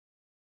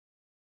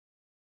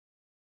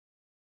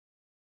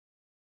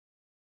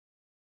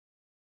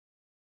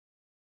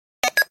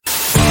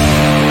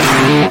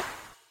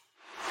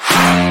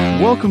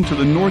Welcome to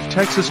the North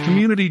Texas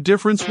Community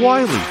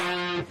Difference-Wylie.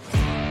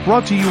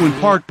 Brought to you in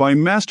part by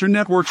Master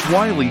Networks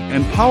Wylie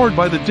and powered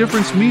by the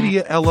Difference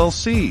Media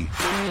LLC.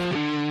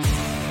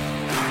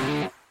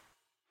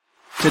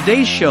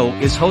 Today's show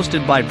is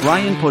hosted by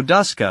Brian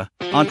Poduska,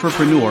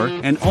 entrepreneur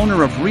and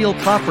owner of Real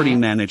Property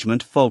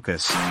Management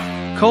Focus.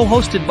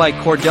 Co-hosted by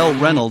Cordell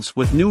Reynolds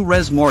with New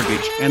Res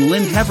Mortgage and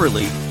Lynn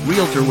Heverly,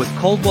 realtor with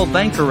Coldwell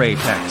Banker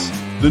Apex.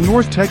 The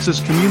North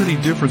Texas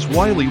Community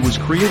Difference-Wylie was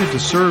created to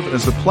serve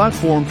as a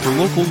platform for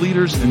local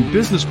leaders and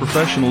business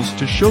professionals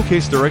to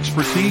showcase their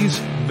expertise,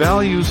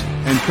 values,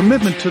 and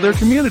commitment to their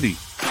community.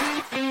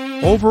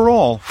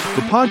 Overall,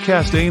 the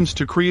podcast aims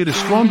to create a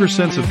stronger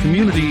sense of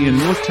community in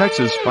North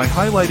Texas by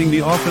highlighting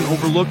the often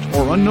overlooked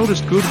or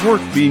unnoticed good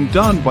work being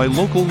done by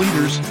local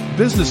leaders,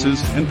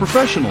 businesses, and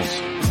professionals.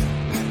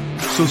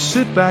 So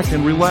sit back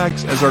and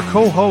relax as our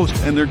co-host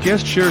and their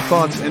guests share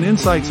thoughts and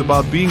insights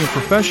about being a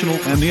professional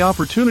and the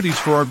opportunities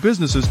for our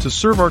businesses to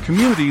serve our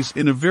communities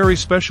in a very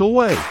special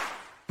way.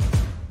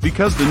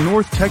 Because the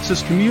North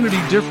Texas Community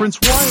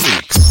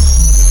Difference-Wylie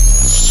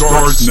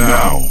starts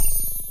now.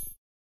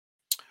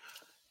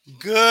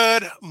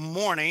 Good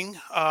morning,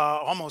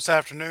 almost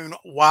afternoon,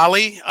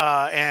 Wylie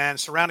and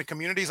surrounding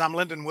communities. I'm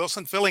Lyndon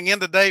Wilson, filling in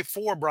today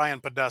for Brian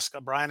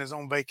Poduska. Brian is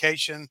on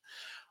vacation.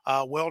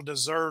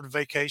 Well-deserved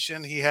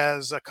vacation. He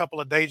has a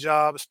couple of day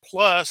jobs,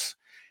 plus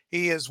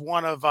he is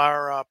one of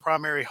our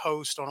primary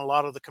hosts on a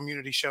lot of the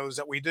community shows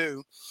that we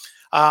do.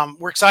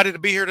 We're excited to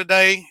be here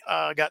today.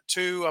 Got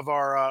two of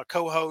our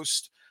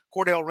co-hosts,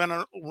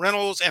 Cordell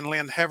Reynolds and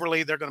Lynn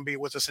Heverly. They're going to be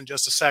with us in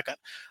just a second.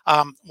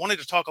 Wanted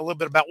to talk a little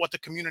bit about what the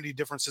Community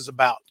Difference is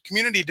about.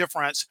 Community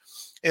Difference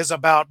is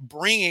about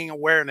bringing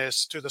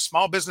awareness to the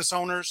small business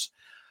owners,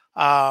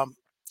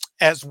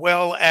 as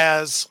well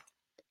as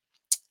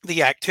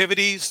the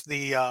activities,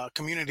 the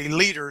community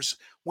leaders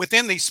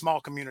within these small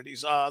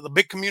communities. The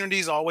big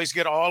communities always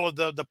get all of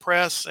the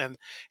press and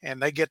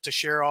they get to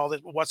share all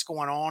what's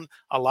going on.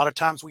 A lot of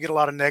times we get a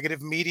lot of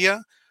negative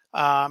media,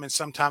 and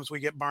sometimes we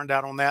get burned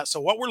out on that. So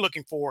what we're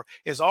looking for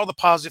is all the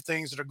positive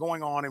things that are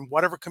going on in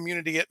whatever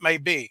community it may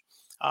be.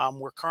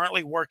 We're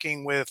currently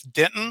working with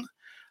Denton.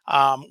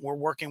 We're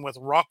working with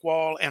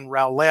Rockwall and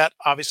Rowlett.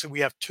 Obviously,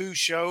 we have two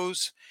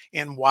shows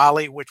in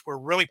Wylie, which we're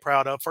really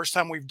proud of. First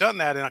time we've done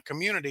that in a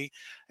community,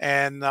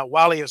 and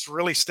Wylie has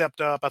really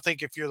stepped up. I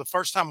think if you're the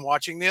first time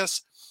watching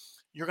this,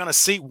 you're going to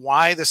see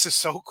why this is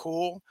so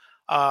cool.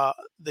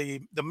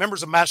 The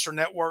members of Master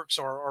Networks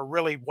are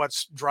really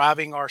what's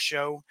driving our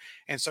show,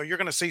 and so you're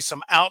going to see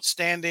some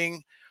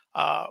outstanding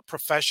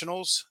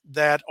professionals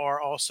that are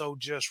also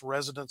just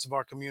residents of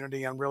our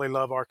community and really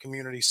love our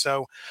community.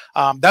 So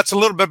that's a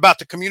little bit about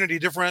the Community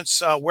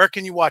Difference. Where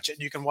can you watch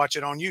it? You can watch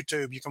it on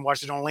YouTube. You can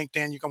watch it on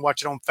LinkedIn. You can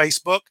watch it on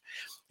Facebook.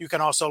 You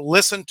can also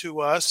listen to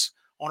us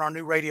on our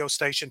new radio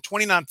station,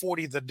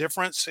 2940 The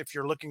Difference. If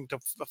you're looking to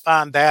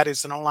find that,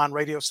 it's an online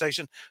radio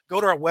station. Go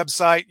to our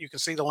website. You can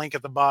see the link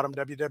at the bottom,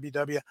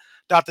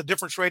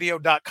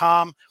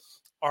 www.thedifferenceradio.com.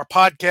 Our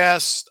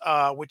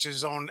podcast, which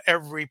is on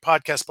every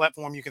podcast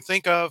platform you can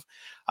think of.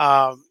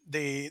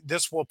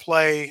 This will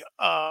play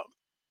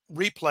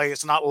replay.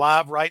 It's not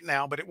live right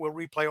now, but it will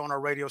replay on our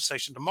radio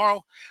station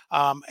tomorrow.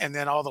 And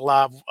then all the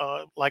live,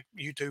 like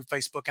YouTube,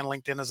 Facebook, and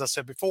LinkedIn, as I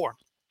said before.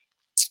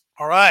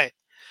 All right.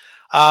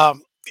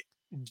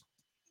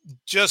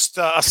 Just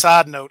a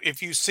side note,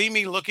 if you see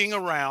me looking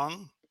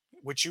around,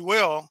 which you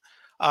will,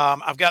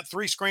 I've got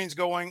three screens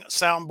going,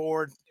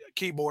 soundboard,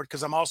 keyboard,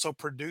 because I'm also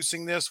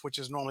producing this, which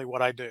is normally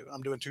what I do.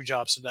 I'm doing two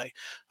jobs today.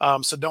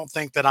 So don't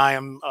think that I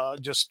am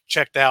just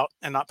checked out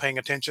and not paying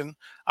attention.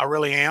 I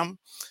really am.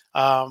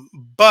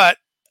 But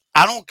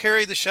I don't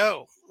carry the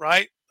show,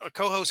 right? A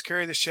co-host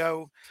carry the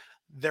show.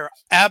 They're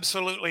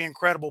absolutely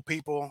incredible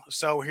people.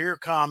 So here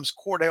comes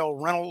Cordell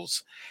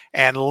Reynolds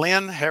and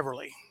Lynn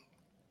Heverly.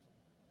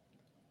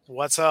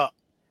 What's up?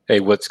 Hey,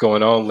 what's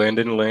going on,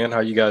 Lyndon, Lynn?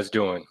 How you guys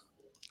doing?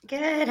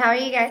 Good. How are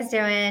you guys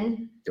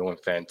doing? Doing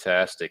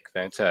fantastic.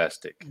 Doing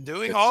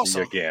Good awesome. to see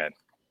you again.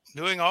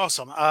 Doing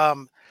awesome.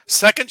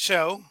 Second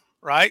show,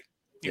 right?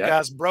 You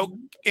guys broke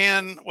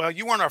in. Well,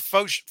 you weren't our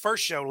first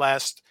show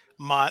last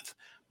month,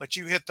 but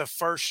you hit the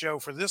first show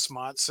for this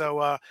month.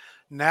 So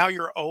now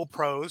you're old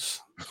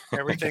pros.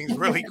 Everything's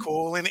really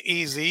cool and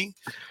easy.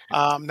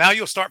 Now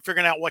you'll start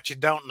figuring out what you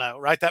don't know,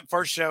 right? That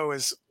first show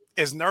is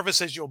as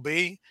nervous as you'll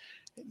be.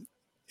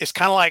 It's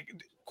kind of like,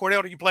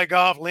 Cordell, do you play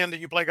golf? Lynn, do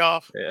you play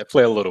golf? Yeah, I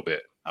play a little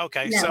bit.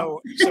 Okay, No.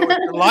 so if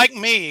you're like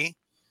me,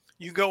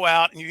 you go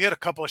out and you hit a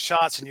couple of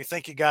shots and you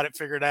think you got it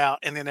figured out,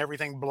 and then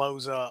everything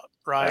blows up,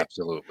 right?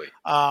 Absolutely.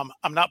 I'm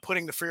not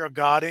putting the fear of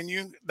God in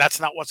you.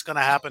 That's not what's going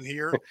to happen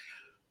here.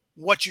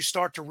 What you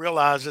start to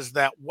realize is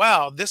that,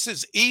 wow, this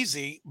is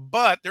easy,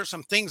 but there's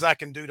some things I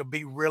can do to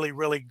be really,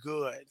 really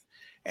good.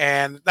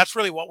 And that's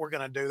really what we're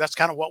going to do. That's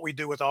kind of what we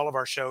do with all of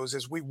our shows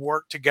is we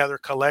work together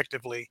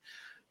collectively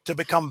to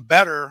become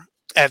better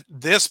at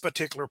this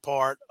particular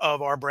part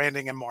of our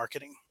branding and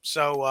marketing.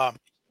 So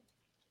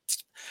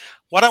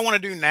what I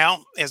want to do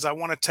now is I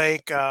want to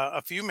take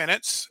a few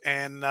minutes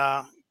and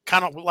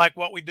kind of like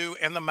what we do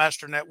in the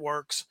Master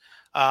Networks,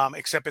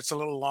 except it's a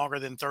little longer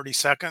than 30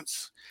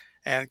 seconds.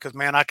 And because,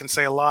 man, I can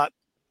say a lot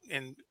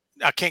and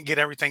I can't get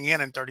everything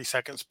in 30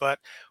 seconds, but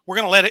we're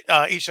going to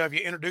let each of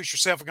you introduce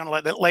yourself. We're going to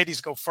let the ladies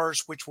go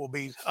first, which will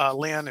be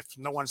Lynn, if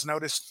no one's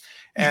noticed.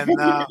 And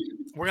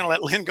we're going to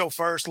let Lynn go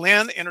first.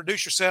 Lynn,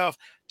 introduce yourself.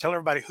 Tell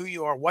everybody who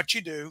you are, what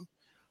you do,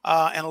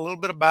 and a little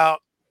bit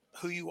about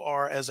who you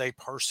are as a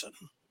person.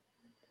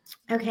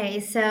 Okay,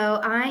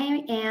 so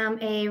I am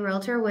a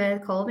realtor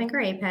with Coldwell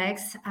Banker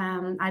Apex.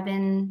 I've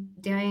been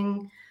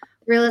doing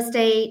real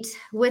estate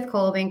with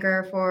Coldwell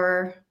Banker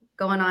for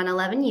going on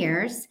 11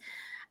 years.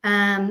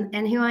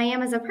 And who I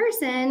am as a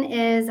person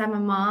is I'm a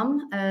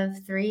mom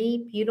of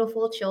 3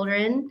 beautiful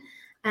children.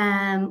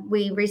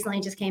 We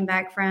recently just came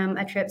back from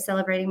a trip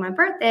celebrating my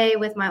birthday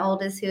with my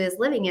oldest, who is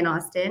living in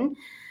Austin.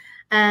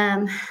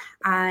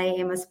 I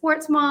am a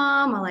sports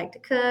mom. I like to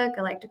cook,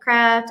 I like to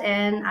craft,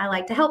 and I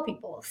like to help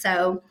people.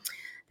 So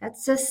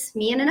that's just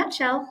me in a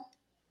nutshell.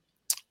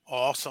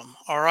 Awesome.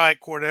 All right,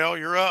 Cordell,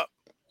 you're up.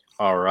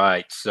 All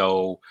right.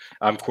 So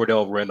I'm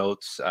Cordell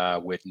Reynolds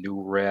with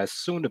New Res,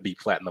 soon to be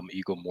Platinum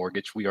Eagle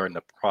Mortgage. We are in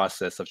the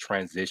process of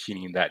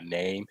transitioning that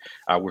name.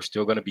 We're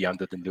still going to be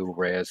under the New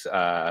Res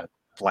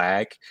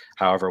flag.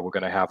 However, we're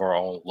going to have our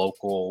own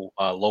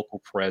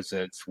local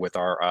presence with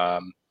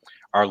our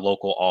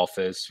local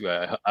office,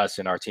 us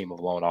and our team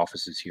of loan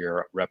officers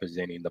here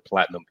representing the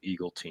Platinum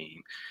Eagle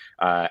team.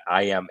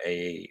 I am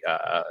a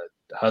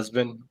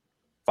husband,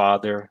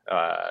 father,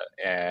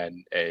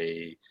 and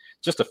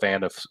just a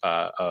fan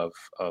of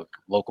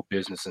local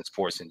business and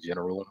sports in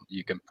general.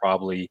 You can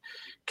probably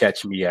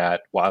catch me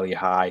at Wylie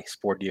High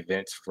sporting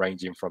events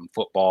ranging from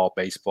football,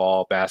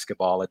 baseball,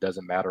 basketball. It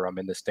doesn't matter. I'm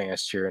in the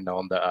stands cheering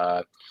on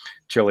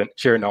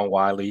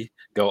Wylie,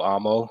 go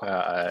Amo,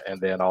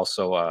 and then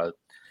also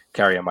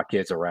carrying my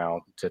kids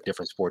around to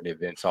different sporting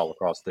events all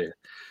across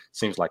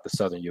seems like the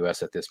Southern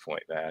U.S. at this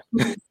point, man.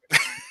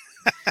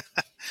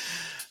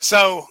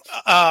 So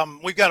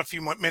we've got a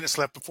few more minutes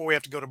left before we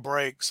have to go to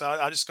break. So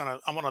I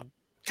want to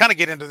kind of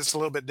get into this a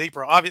little bit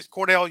deeper. Obviously,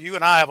 Cordell, you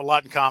and I have a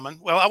lot in common.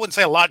 Well, I wouldn't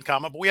say a lot in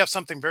common, but we have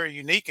something very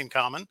unique in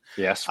common.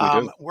 Yes, we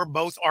do. We're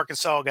both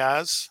Arkansas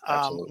guys.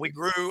 Absolutely. We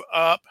grew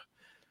up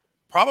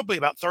probably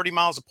about 30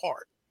 miles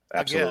apart,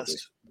 Absolutely. I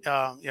guess.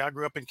 Yeah, I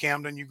grew up in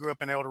Camden. You grew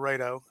up in El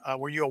Dorado.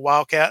 Were you a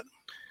Wildcat?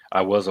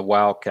 I was a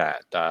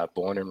Wildcat,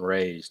 born and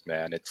raised,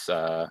 man.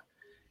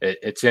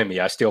 It's in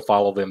me. I still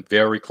follow them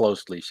very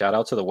closely. Shout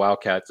out to the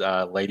Wildcats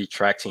lady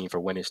track team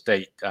for winning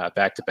state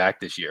back to back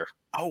this year.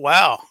 Oh,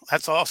 wow.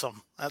 That's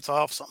awesome. That's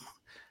awesome.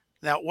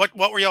 Now, what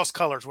were y'all's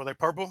colors? Were they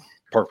purple?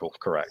 Purple,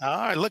 correct. All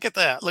right. Look at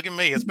that. Look at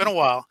me. It's been a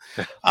while.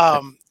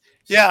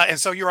 Yeah. And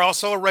so you're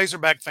also a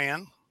Razorback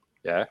fan.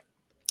 Yeah.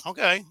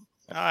 Okay.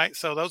 All right.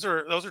 So those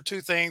are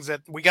 2 things that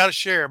we got to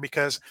share,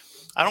 because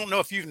I don't know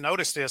if you've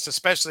noticed this,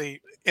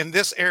 especially in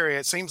this area.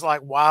 It seems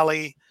like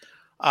Wylie,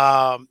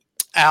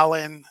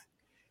 Allen,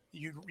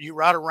 you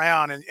ride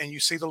around and you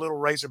see the little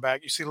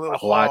Razorback, you see the little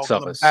Lots hog on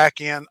of the us. back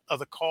end of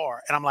the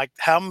car. And I'm like,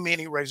 how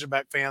many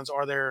Razorback fans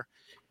are there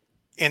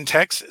in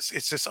Texas?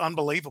 It's just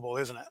unbelievable,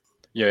 isn't it?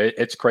 Yeah,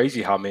 it's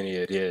crazy how many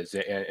it is.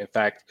 And in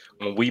fact,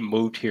 when we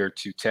moved here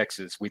to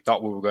Texas, we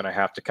thought we were going to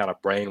have to kind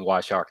of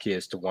brainwash our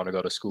kids to want to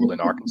go to school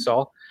in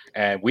Arkansas.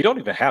 And we don't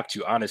even have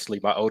to. Honestly,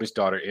 my oldest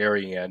daughter,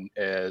 Ariane,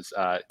 is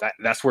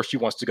that's where she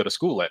wants to go to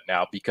school at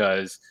now,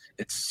 because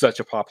it's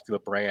such a popular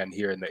brand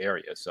here in the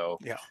area. So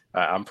Yeah,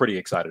 I'm pretty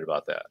excited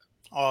about that.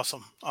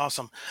 awesome,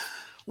 awesome.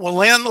 Well,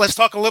 Lynn, let's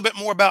talk a little bit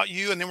more about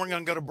you, and then we're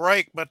going to go to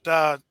break. But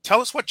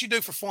tell us what you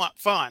do for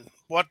fun.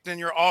 What in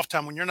your off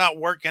time when you're not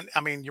working?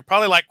 I mean, you're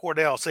probably like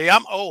Cordell. See,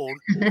 I'm old.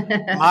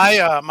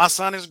 My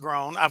son is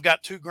grown. I've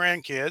got 2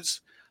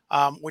 grandkids,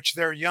 which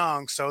they're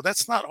young, so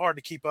that's not hard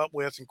to keep up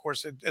with. And of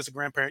course, as a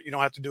grandparent, you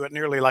don't have to do it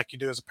nearly like you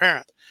do as a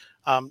parent.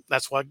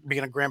 That's why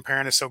being a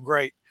grandparent is so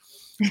great.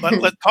 But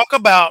let's talk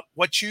about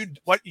what you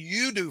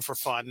do for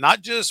fun,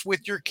 not just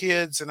with your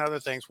kids and other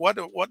things.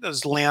 What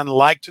does Lynn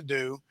like to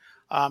do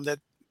that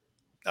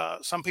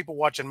some people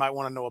watching might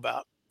want to know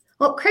about?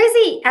 Well,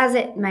 crazy as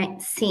it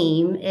might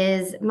seem,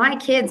 is my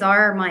kids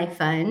are my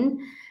fun.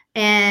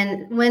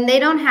 And when they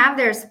don't have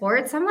their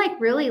sports, I'm like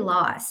really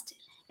lost.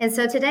 And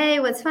so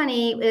today, what's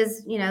funny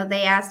is,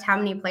 they asked how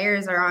many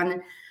players are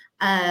on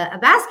a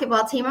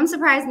basketball team. I'm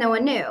surprised no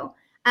one knew.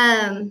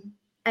 I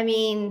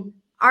mean,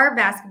 our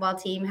basketball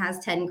team has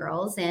 10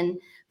 girls and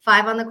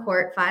 5 on the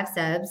court, 5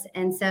 subs.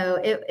 And so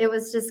it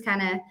was just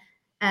kind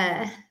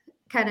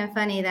of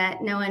funny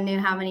that no one knew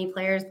how many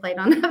players played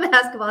on the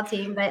basketball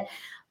team. But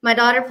my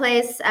daughter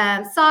plays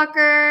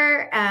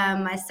soccer.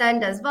 My son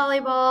does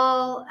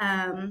volleyball.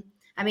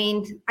 I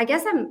mean, I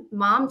guess I'm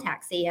mom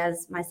taxi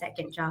as my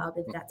second job,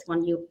 if that's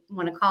one you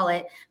want to call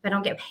it, but I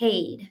don't get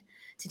paid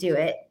to do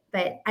it,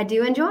 but I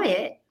do enjoy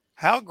it.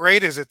 How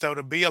great is it though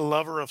to be a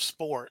lover of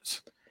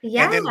sports?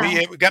 Yeah. And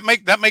then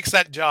that makes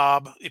that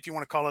job, if you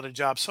want to call it a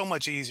job, so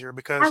much easier,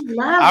 because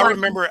I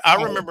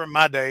remember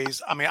my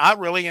days. I mean, I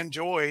really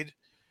enjoyed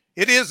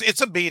it.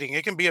 It's a beating.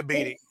 It can be a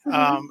beating.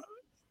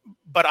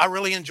 but I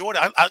really enjoyed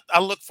it. I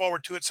look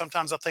forward to it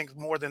sometimes. I think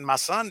more than my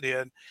son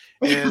did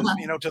is,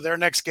 to their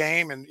next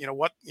game and,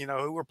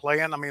 who we're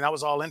playing. I mean, I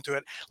was all into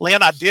it.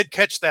 Lynn, I did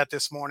catch that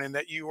this morning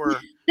that you were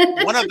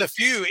one of the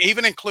few,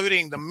 even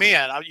including the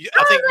men. I think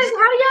like,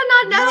 how do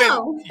y'all not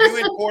know? you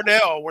and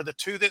Cordell were the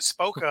two that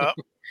spoke up,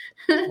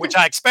 which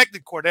I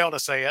expected Cordell to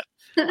say it.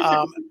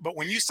 But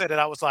when you said it,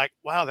 I was like,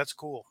 wow, that's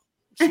cool.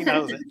 She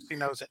knows it. She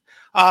knows it.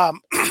 All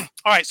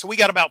right. So we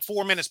got about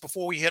 4 minutes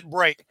before we hit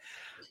break.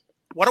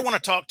 What I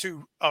want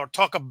to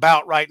talk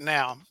about right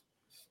now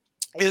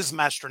is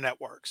Master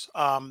Networks.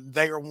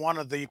 They are one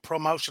of the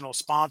promotional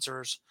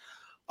sponsors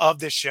of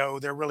this show.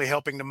 They're really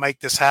helping to make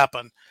this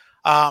happen.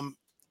 Cordell,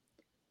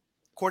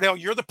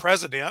 you're the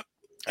president.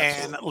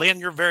 Absolutely. And Lynn,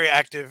 you're very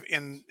active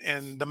in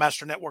the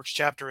Master Networks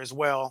chapter as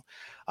well.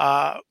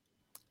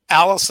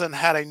 Allison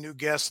had a new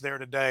guest there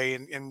today,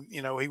 and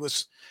he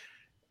was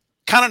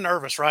kind of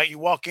nervous, right? You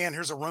walk in,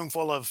 here's a room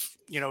full of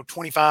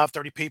 25,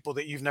 30 people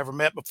that you've never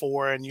met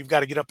before, and you've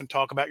got to get up and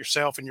talk about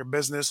yourself and your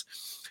business.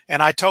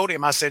 And I told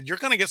him, I said, you're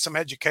going to get some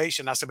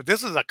education. I said, but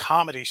this is a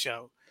comedy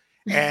show.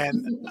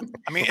 And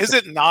I mean, is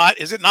it not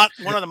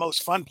one of the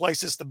most fun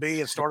places to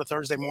be and start a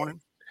Thursday morning?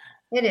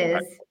 It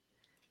is.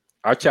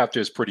 Our chapter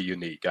is pretty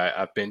unique.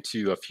 I've been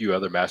to a few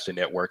other Master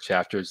Network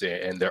chapters,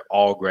 and they're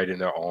all great in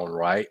their own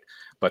right.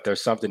 But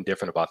there's something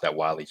different about that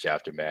Wylie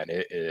chapter, man.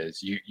 It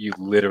is you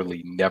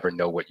literally never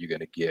know what you're going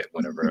to get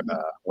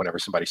whenever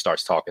somebody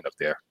starts talking up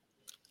there.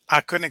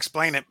 I couldn't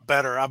explain it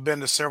better. I've been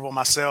to several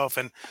myself,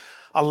 and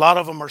a lot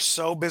of them are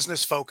so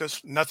business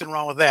focused. Nothing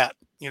wrong with that.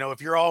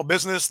 If you're all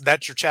business,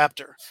 that's your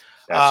chapter.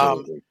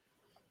 Absolutely.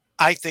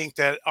 I think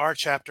that our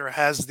chapter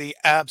has the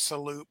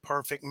absolute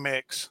perfect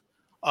mix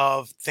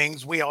of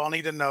things we all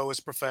need to know as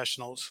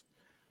professionals,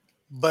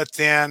 but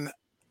then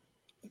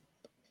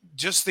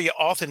just the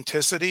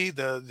authenticity,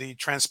 the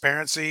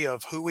transparency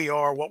of who we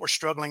are, what we're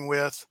struggling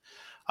with,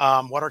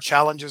 what our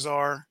challenges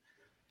are,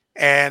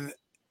 and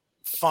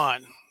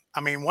fun.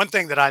 I mean, one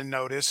thing that I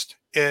noticed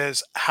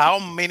is how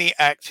many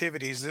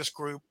activities this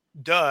group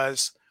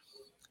does,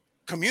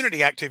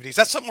 community activities.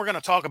 That's something we're going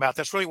to talk about.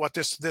 That's really what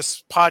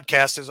this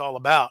podcast is all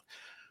about.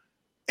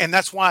 And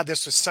that's why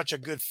this is such a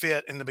good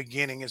fit in the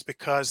beginning, is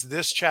because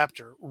this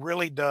chapter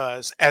really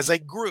does, as a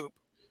group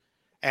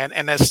and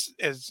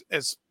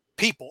as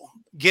people,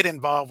 get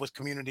involved with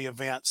community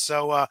events.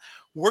 So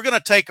we're going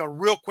to take a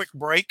real quick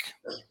break.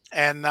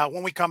 And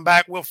when we come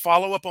back, we'll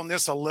follow up on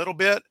this a little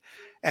bit.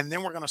 And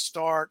then we're going to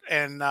start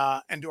and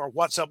do our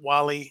What's Up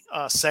Wylie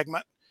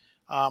segment,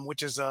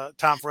 which is a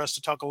time for us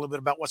to talk a little bit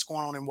about what's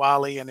going on in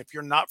Wylie. And if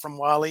you're not from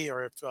Wylie,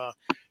 or if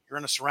you're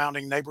in a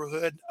surrounding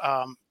neighborhood,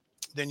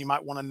 then you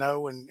might want to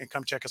know and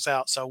come check us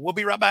out. So we'll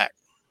be right back.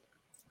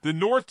 The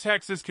North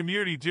Texas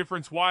Community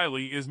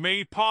Difference-Wylie is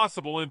made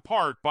possible in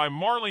part by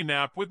Marley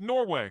Knapp with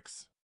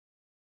Norwex.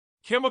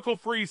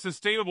 Chemical-free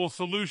sustainable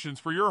solutions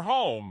for your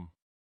home.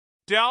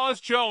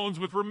 Dallas Jones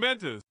with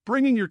Rementis.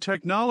 Bringing your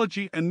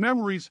technology and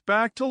memories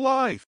back to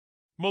life.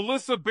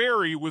 Melissa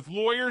Berry with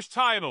Lawyer's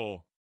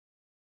Title.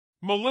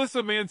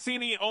 Melissa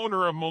Mancini,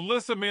 owner of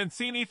Melissa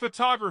Mancini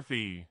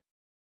Photography.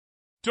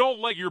 Don't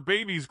let your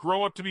babies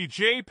grow up to be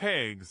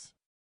JPEGs.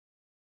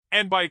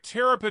 And by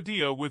Terra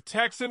Padilla with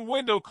Texan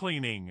Window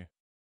Cleaning.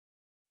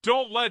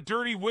 Don't let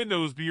dirty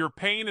windows be your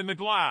pane in the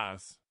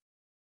glass.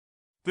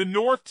 The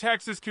North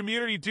Texas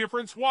Community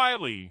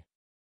Difference-Wylie.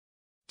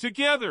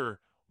 Together,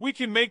 we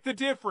can make the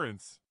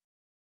difference.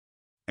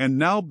 And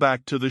now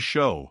back to the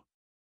show.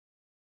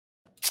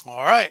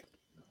 All right.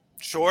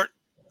 Short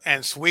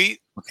and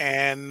sweet,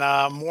 and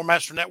more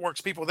Master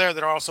Networks people there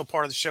that are also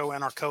part of the show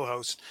and our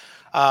co-hosts.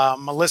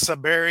 Melissa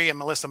Berry and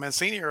Melissa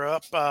Mancini are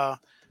up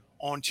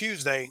on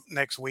Tuesday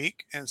next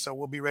week, and so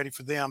we'll be ready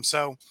for them.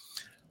 So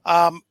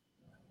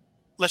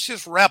let's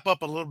just wrap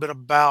up a little bit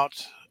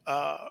about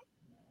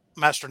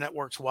Master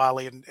Networks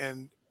Wylie,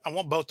 and I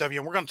want both of you,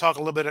 and we're going to talk a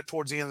little bit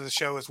towards the end of the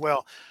show as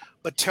well,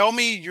 but tell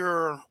me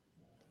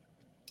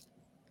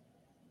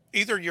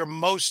either your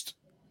most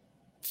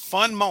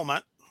fun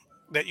moment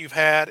that you've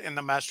had in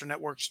the Master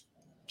Networks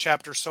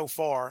chapter so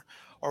far,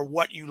 or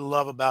what you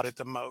love about it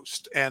the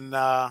most. And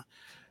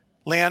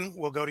Lynn,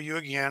 we'll go to you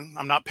again.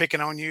 I'm not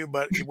picking on you,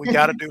 but we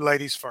got to do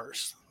ladies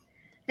first.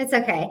 It's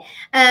okay.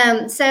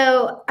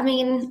 So, I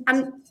mean,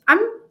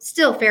 I'm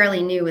still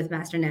fairly new with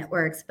Master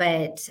Networks,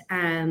 but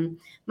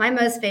my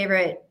most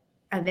favorite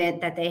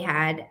event that they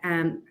had,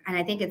 and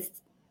I think it's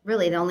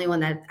really the only one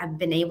that I've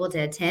been able to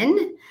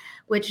attend,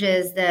 which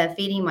is the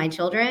Feeding My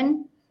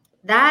Children.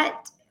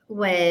 That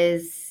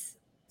was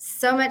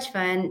so much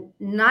fun,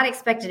 not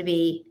expected to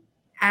be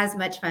as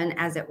much fun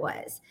as it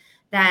was.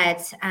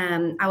 That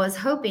I was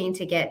hoping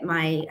to get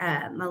my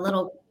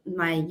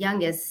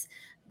youngest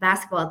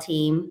basketball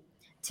team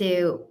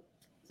to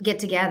get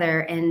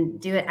together and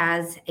do it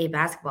as a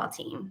basketball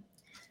team.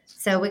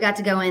 So we got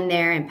to go in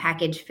there and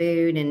package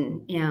food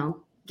and,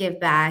 give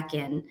back.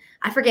 And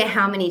I forget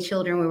how many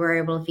children we were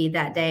able to feed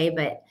that day,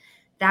 but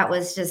that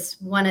was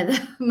just one of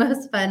the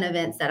most fun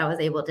events that I was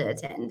able to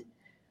attend.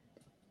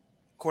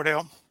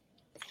 Cordell?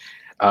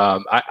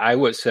 I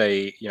would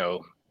say,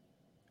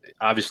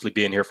 obviously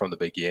being here from the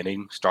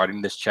beginning,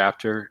 starting this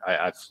chapter,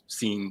 I've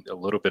seen a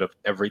little bit of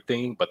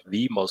everything, but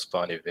the most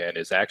fun event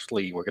is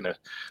actually we're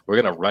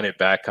gonna run it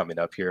back coming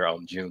up here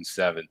on June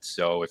 7th.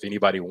 So if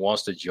anybody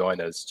wants to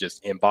join us,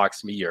 just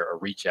inbox me or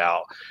reach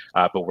out.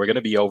 But we're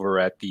gonna be over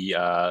at the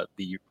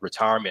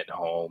retirement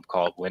home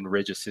called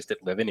Windridge Assisted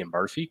Living in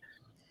Murphy.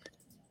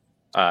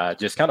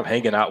 Just kind of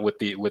hanging out with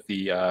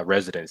the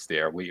residents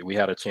there. We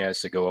had a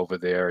chance to go over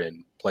there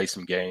and play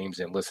some games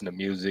and listen to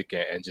music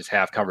and just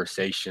have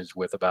conversations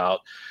with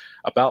about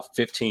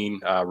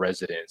 15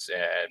 residents.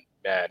 And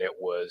man, it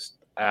was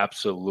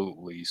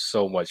absolutely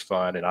so much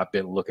fun. And I've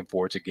been looking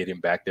forward to getting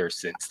back there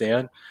since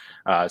then.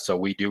 So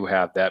we do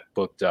have that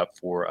booked up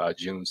for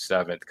June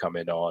 7th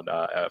coming on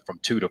from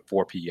 2 to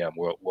 4 p.m.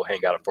 We'll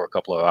hang out for a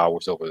couple of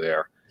hours over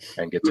there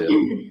and get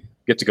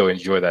to go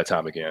enjoy that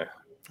time again.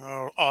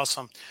 Oh,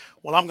 awesome.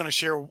 Well, I'm going to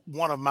share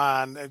one of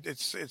mine.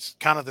 It's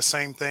kind of the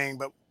same thing,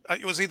 but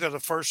it was either the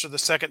first or the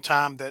second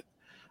time that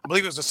I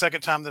believe it was the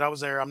second time that I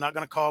was there. I'm not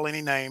going to call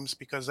any names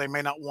because they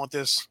may not want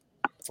this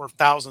for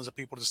thousands of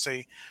people to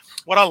see.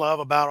 What I love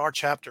about our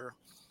chapter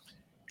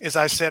is,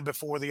 I said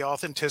before, the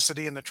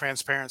authenticity and the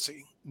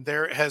transparency.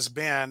 There has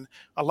been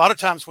a lot of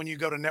times when you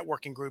go to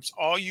networking groups,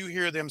 all you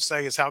hear them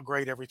say is how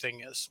great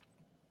everything is.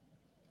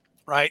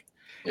 Right?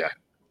 Yeah.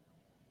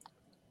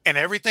 And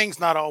everything's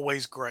not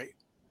always great.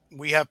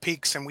 We have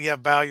peaks and we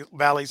have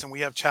valleys and we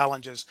have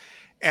challenges,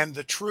 and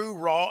the true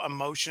raw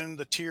emotion,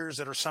 the tears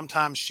that are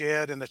sometimes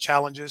shed and the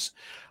challenges,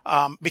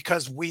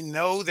 because we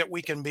know that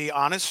we can be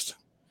honest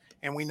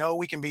and we know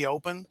we can be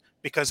open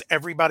because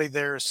everybody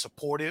there is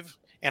supportive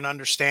and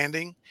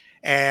understanding.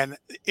 And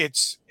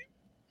it's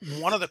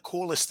one of the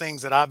coolest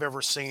things that I've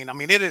ever seen. I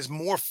mean, it is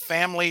more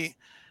family.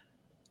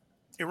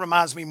 It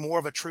reminds me more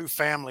of a true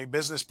family,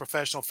 business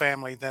professional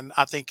family, than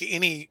I think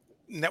any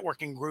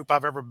networking group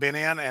I've ever been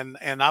in,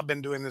 and I've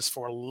been doing this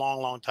for a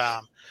long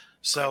time.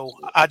 So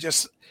I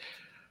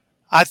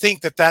think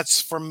that that's,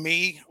 for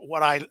me,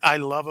 what I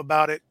love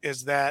about it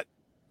is that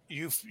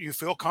you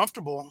feel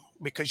comfortable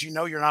because you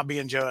know you're not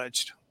being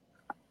judged.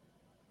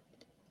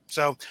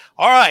 So,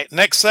 all right,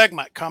 next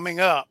segment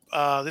coming up.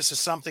 This is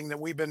something that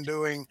we've been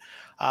doing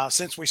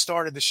since we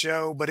started the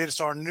show, but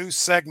it's our new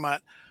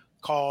segment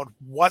called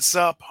 "What's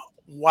Up,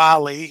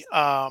 Wylie?"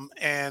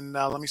 And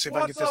let me see if I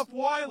can get this. What's up,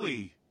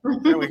 Wylie?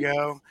 There we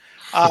go.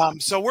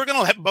 So we're going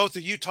to let both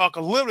of you talk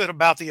a little bit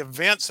about the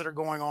events that are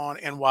going on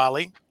in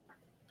Wylie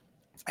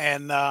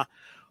and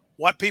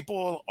what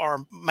people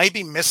are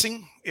maybe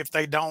missing if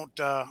they don't,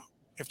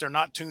 if they're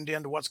not tuned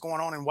in to what's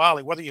going on in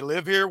Wylie, whether you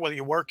live here, whether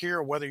you work here,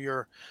 or whether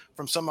you're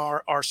from some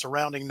of our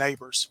surrounding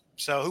neighbors.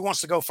 So who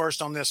wants to go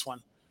first on this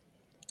one?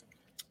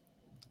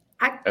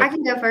 I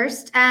can go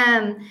first.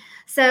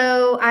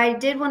 So I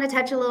did want to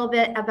touch a little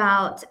bit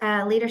about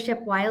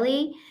Leadership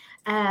Wylie.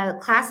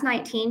 Class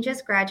 19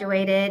 just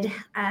graduated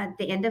at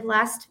the end of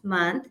last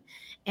month,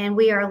 and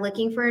we are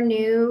looking for a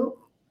new,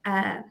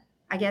 a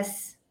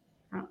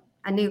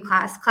new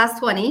class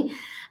 20.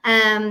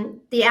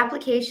 The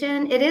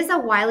application, it is a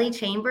Wylie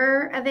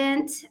Chamber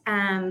event,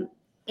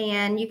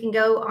 and you can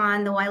go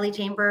on the Wylie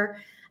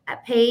Chamber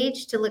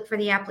page to look for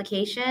the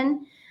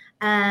application.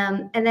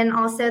 And then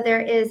also there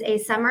is a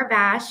summer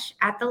bash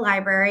at the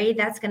library.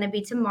 That's going to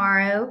be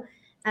tomorrow.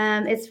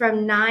 It's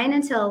from 9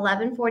 until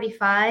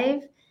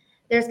 11:45.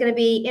 There's going to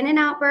be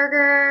In-N-Out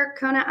Burger,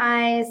 Kona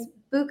Eyes,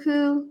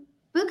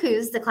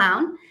 Buku's the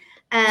clown,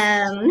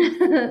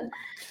 the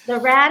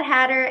Rad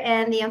Hatter,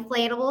 and the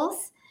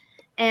Inflatables.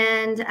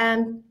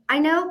 And I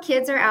know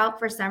kids are out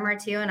for summer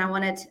too, and I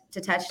wanted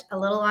to touch a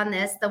little on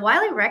this. The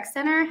Wylie Rec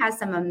Center has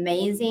some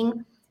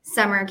amazing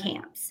summer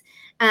camps.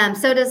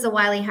 So does the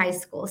Wylie High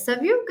School. So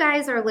if you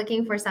guys are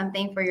looking for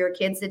something for your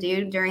kids to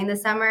do during the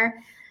summer,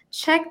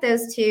 check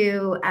those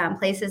two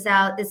places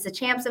out. It's the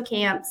Camps of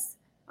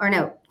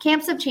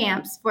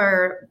Champs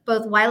for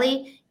both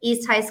Wylie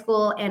East High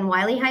School and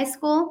Wylie High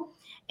School,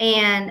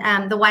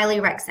 and the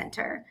Wylie Rec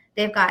Center.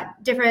 They've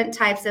got different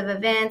types of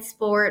events,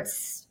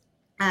 sports,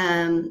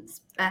 STEM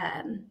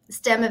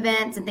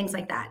events, and things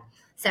like that.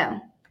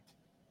 So.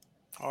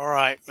 All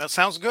right. That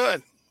sounds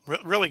good.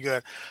 Really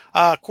good.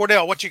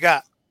 Cordell, what you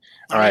got?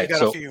 All right. You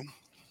got a few.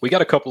 We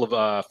got a couple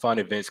of fun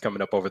events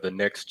coming up over the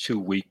next 2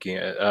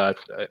 weekends,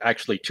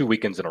 actually 2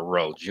 weekends in a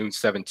row. June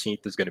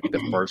 17th is going to be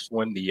the first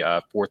one, the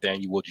 4th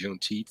annual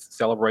Juneteenth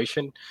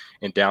celebration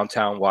in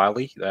downtown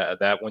Wylie.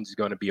 That one's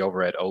going to be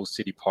over at Old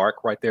City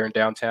Park right there in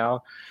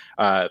downtown.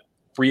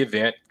 Free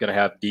event, going to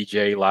have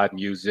DJ, live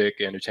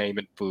music,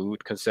 entertainment,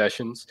 food,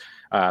 concessions,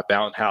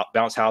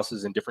 bounce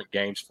houses, and different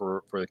games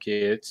for the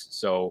kids.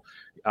 So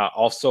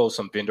also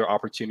some vendor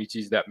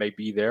opportunities that may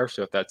be there.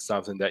 So if that's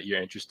something that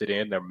you're interested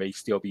in, there may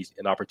still be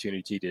an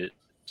opportunity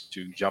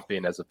to jump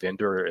in as a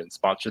vendor and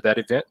sponsor that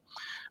event.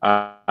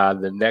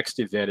 The next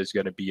event is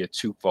going to be a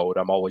twofold.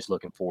 I'm always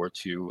looking forward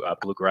to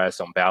Bluegrass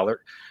on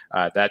Ballard.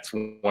 That's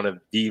one of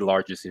the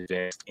largest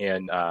events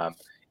in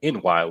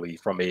in Wylie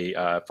from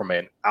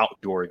an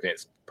outdoor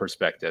events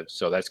perspective.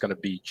 So that's going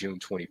to be June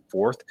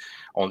 24th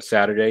on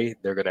Saturday.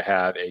 They're going to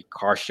have a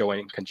car show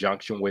in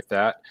conjunction with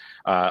that,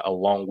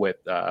 along with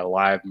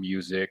live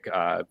music,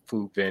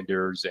 food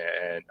vendors,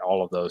 and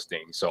all of those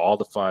things. So all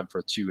the fun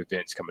for 2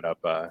 events coming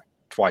up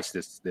twice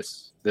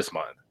this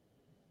month.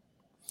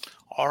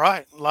 All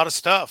right. A lot of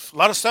stuff. A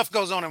lot of stuff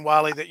goes on in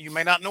Wylie that you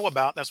may not know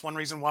about. That's one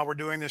reason why we're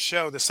doing this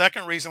show. The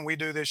second reason we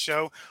do this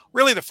show,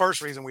 really the first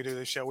reason we do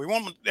this show, we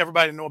want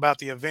everybody to know about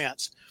the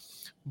events.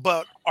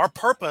 But our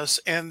purpose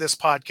in this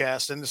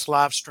podcast, in this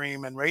live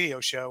stream and radio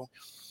show,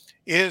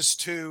 is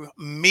to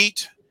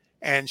meet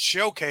and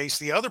showcase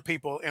the other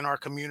people in our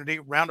community,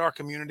 around our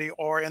community,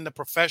 or in the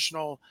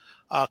professional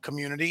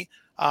community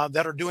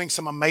that are doing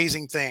some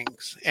amazing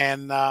things.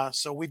 And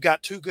so we've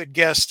got 2 good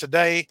guests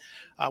today.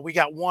 We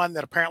got one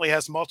that apparently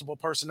has multiple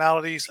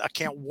personalities. I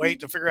can't wait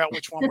to figure out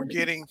which one we're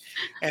getting.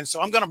 And so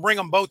I'm going to bring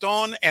them both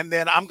on, and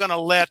then I'm going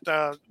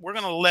to we're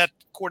going to let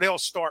Cordell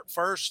start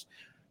first.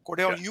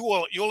 Cordell,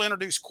 okay. You'll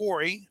introduce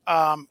Corey,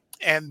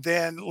 and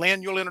then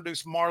Lynn, you'll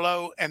introduce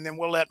Marlo, and then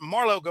we'll let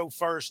Marlo go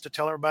first to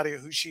tell everybody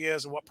who she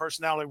is and what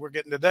personality we're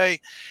getting today,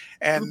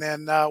 and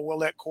then we'll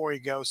let Corey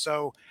go.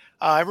 So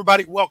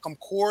everybody, welcome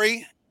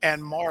Corey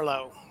and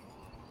Marlo.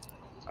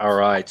 All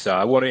right, so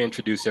I want to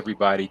introduce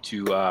everybody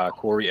to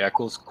Corey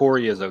Eccles.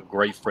 Corey is a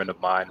great friend of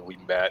mine. We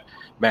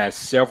met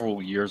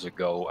several years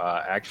ago,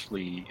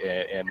 actually,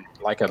 in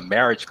like a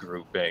marriage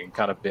group, and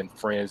kind of been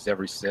friends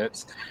ever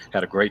since.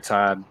 Had a great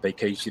time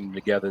vacationing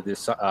together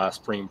this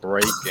spring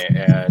break,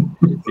 and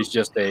it's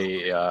just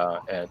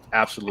an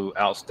absolute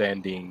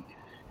outstanding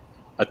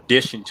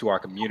addition to our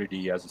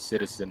community as a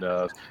citizen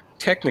of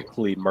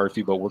technically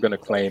Murphy, but we're going to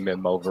claim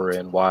him over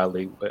in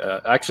Wylie.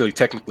 Actually,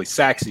 technically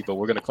Saxe, but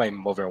we're going to claim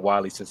him over in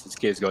Wylie since his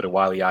kids go to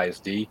Wylie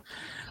ISD,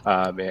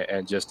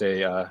 and just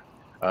a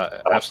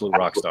absolute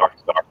rock star.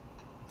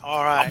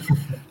 All right,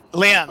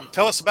 Lynn,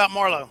 tell us about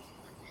Marlo.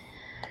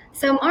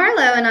 So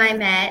Marlo and I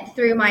met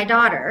through my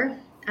daughter,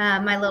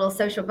 my little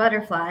social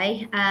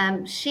butterfly.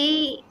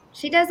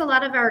 She does a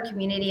lot of our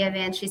community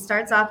events. She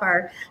starts off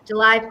our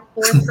July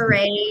 4th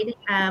parade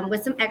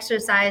with some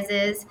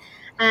exercises.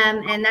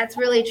 And that's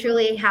really,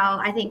 truly how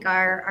I think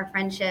our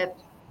friendship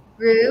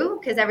grew,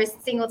 because every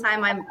single time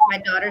my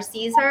daughter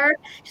sees her,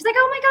 she's like,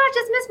 oh my gosh,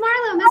 it's Miss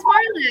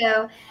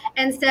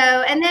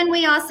Marlo. And then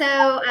we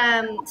also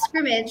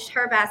scrimmaged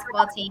her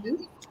basketball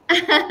team.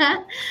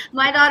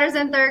 My daughter's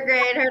in 3rd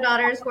grade, her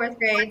daughter's 4th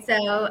grade.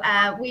 So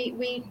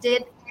we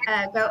did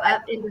go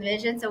up in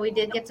division, so we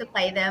did get to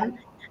play them.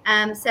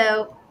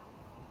 So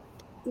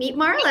meet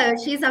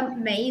Marlo. She's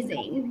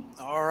amazing.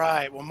 All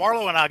right. Well,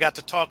 Marlo and I got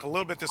to talk a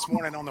little bit this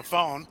morning on the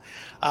phone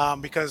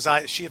because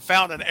she had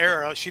found an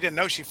error. She didn't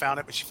know she found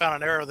it, but she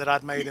found an error that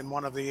I'd made in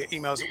one of the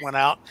emails that went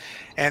out.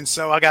 And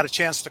so I got a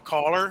chance to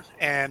call her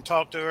and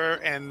talk to her,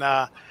 and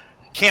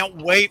can't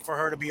wait for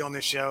her to be on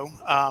this show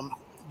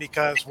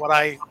because what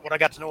I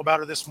got to know about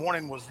her this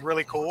morning was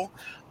really cool.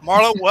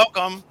 Marlo,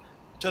 welcome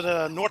to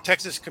the North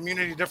Texas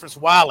Community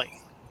Difference-Wylie.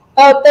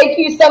 Oh, thank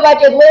you so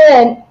much. And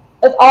Lynn,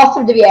 it's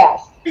awesome to be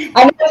asked.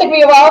 I know it took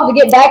me a while to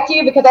get back to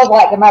you because I was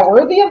like, am I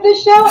worthy of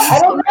this show? I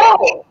don't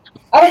know.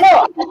 I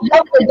just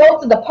love the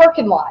adults in the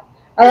parking lot.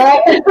 All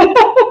right. So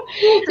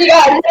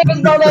yeah, my name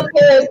is Marlo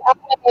Perez. I'm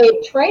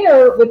a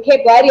trainer with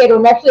Camp Gladiator.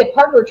 I'm actually a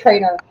partner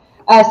trainer.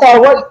 So I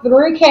work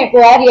through Camp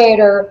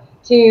Gladiator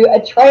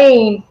to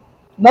train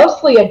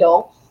mostly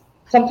adults.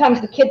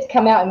 Sometimes the kids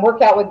come out and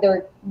work out with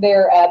their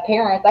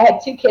parents. I had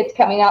 2 kids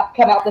come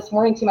out this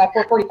morning to my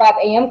 4:45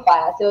 a.m.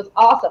 class. It was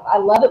awesome. I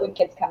love it when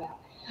kids come out.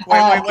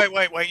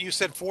 Wait. You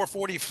said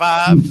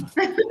 4:45?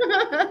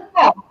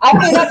 Yeah, I've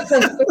been up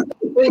since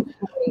 3.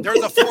 There's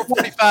a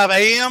 4:45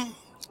 a.m.?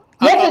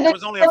 Yes, there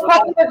was only a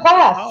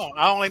class. Oh,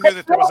 I only knew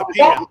that there was a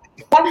p.m.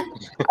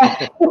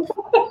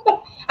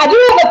 I do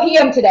have a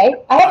p.m. today.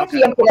 I have a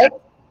p.m. today.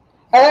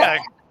 Okay.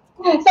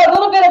 So a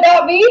little bit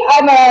about me.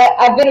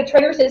 I've been a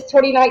trainer since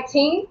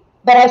 2019,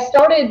 but I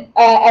started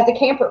as a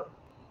camper.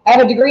 I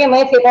have a degree in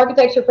landscape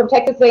architecture from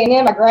Texas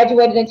A&M. I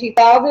graduated in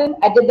 2000.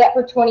 I did that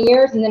for 20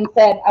 years and then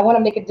said, I want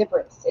to make a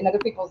difference in other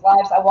people's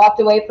lives. I walked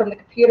away from the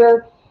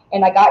computer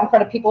and I got in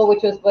front of people,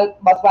 which was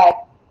my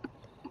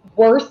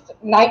worst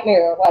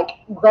nightmare. Like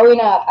growing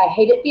up, I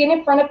hated being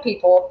in front of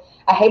people.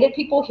 I hated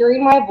people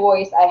hearing my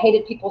voice. I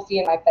hated people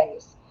seeing my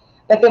face.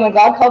 But then when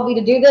God called me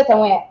to do this, I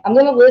went, I'm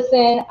going to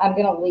listen. I'm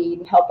going to lead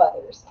and help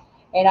others.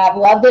 And I've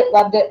loved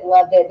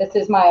it. This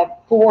is my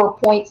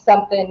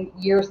 4-point-something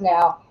years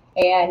now.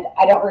 And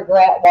I don't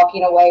regret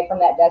walking away from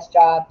that desk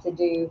job to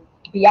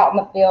be out in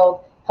the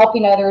field,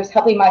 helping others,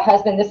 helping my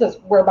husband. This is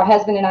where my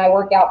husband and I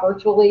work out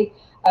virtually.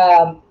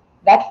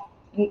 That's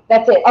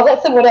it. I'll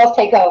let someone else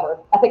take over.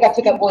 I think I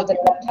took up more than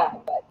enough time,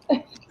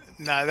 but.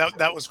 No,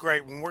 that was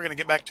great. When we're going to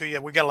get back to you,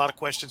 we got a lot of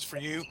questions for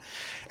you,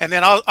 and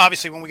then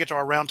obviously when we get to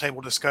our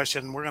roundtable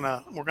discussion, we're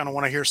gonna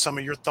want to hear some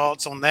of your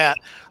thoughts on that.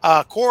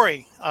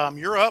 Corey,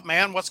 you're up,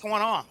 man. What's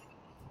going on?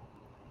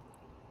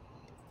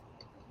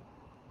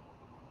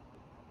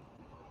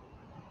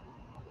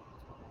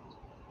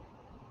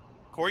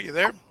 Corey, you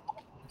there?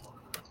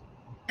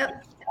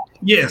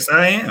 Yes,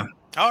 I am.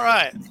 All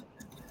right.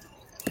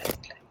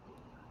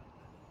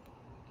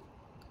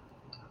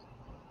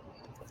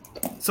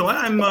 So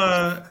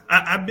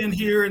I've been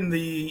here in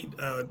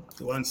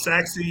in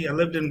Saxe. I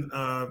lived in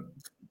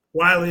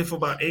Wylie for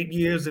about 8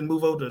 years and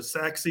moved over to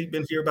Saxe.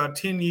 Been here about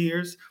 10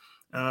 years.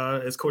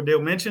 As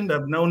Cordell mentioned,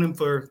 I've known him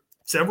for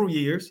several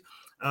years.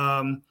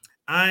 Um,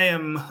 I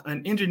am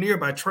an engineer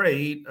by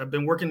trade. I've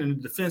been working in the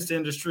defense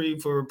industry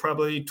for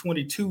probably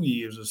 22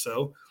 years or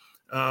so.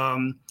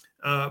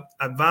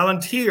 I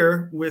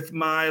volunteer with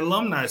my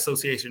alumni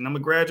association. I'm a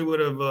graduate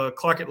of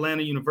Clark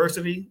Atlanta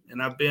University,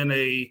 and I've been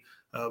a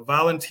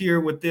volunteer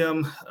with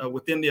them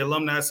within the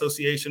alumni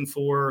association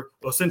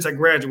since I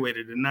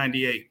graduated in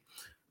 '98.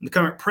 I'm the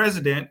current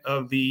president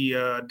of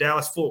the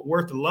Dallas Fort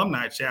Worth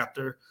alumni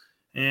chapter,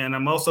 and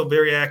I'm also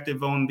very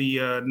active on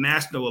the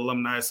National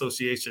Alumni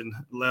Association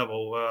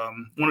level.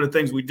 One of the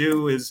things we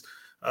do is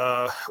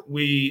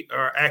we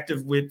are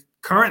active with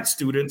current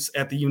students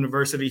at the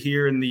university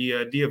here in the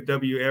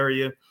DFW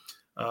area,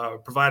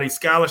 providing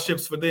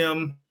scholarships for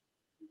them,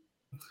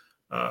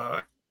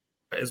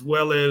 as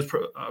well as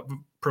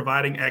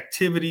providing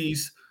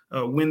activities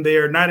when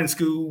they're not in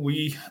school.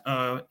 We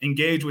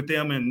engage with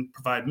them and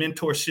provide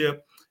mentorship,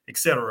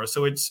 etc.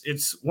 So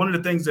it's one of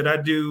the things that I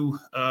do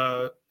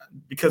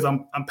because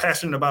I'm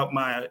passionate about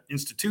my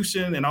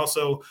institution, and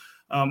also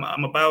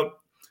I'm about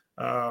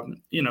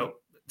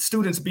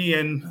students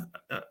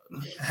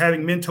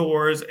having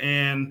mentors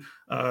and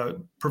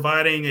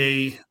providing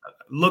a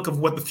look of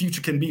what the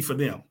future can be for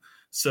them.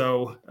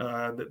 So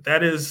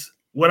that is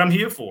what I'm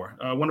here for.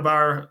 One of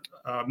our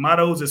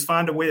mottos is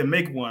find a way to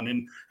make one.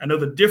 And I know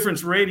the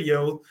Difference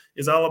Radio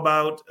is all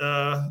about,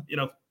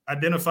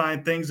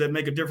 identifying things that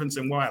make a difference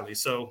in Wylie.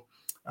 So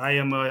I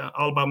am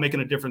all about making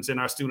a difference in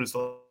our students'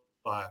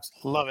 lives.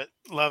 Love it.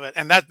 Love it.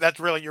 And that's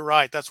really, you're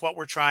right. That's what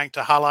we're trying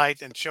to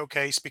highlight and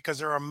showcase, because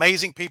there are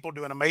amazing people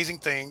doing amazing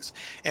things,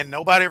 and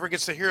nobody ever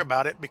gets to hear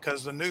about it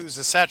because the news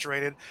is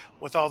saturated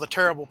with all the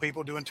terrible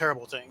people doing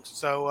terrible things.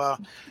 So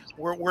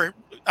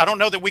I don't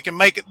know that we can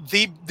make it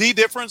the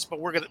difference, but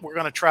we're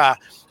going to try.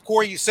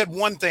 Corey, you said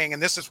one thing,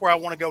 and this is where I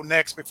want to go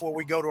next before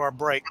we go to our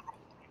break.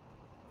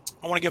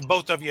 I want to give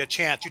both of you a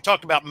chance. You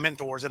talked about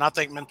mentors, and I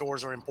think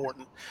mentors are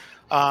important.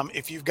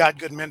 If you've got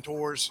good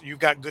mentors, you've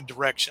got good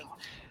direction.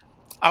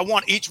 I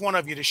want each one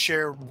of you to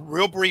share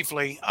real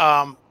briefly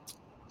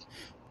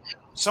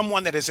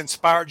someone that has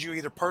inspired you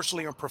either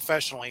personally or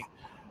professionally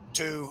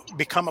to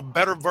become a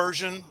better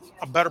version,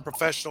 a better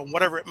professional,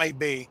 whatever it may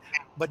be.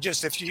 But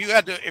just if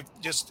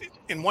just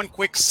in one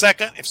quick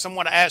second, if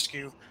someone asks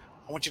you,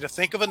 I want you to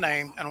think of a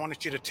name, and I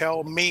want you to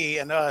tell me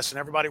and us and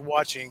everybody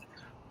watching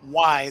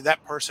why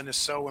that person is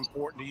so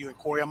important to you. And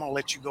Corey, I'm going to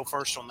let you go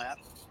first on that.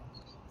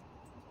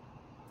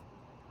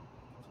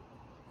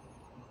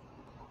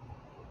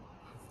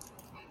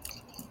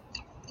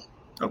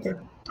 Okay,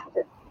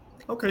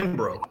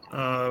 bro.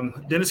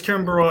 Dennis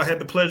Kimbrough, I had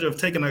the pleasure of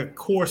taking a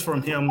course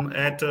from him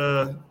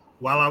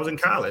while I was in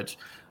college.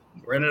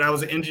 Granted, I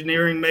was an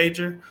engineering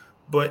major,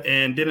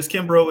 and Dennis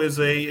Kimbrough is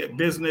a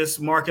business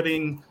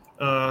marketing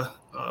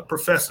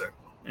professor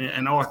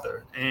and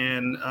author,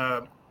 and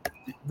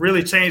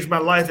really changed my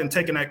life in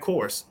taking that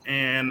course.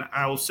 And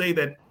I will say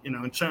that,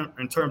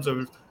 in terms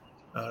of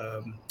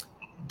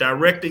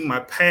directing my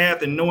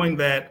path and knowing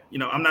that,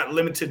 I'm not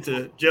limited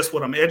to just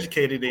what I'm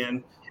educated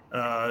in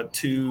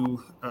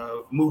to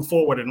move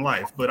forward in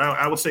life. But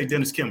I would say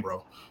Dennis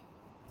Kimbrough.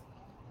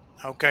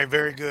 Okay,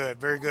 very good.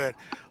 Very good.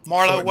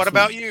 Marlo, what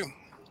about you?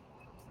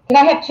 Can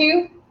I have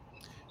two?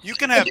 You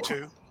can have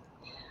two.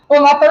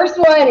 Well, my first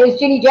one is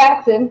Jenny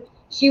Jackson.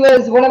 She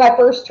was one of my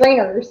first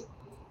trainers,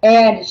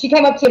 and she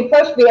came up to me and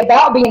approached me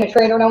about being a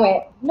trainer, and I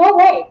went, no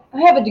way.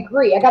 I have a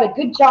degree. I got a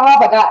good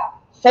job. I got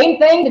same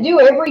thing to do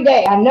every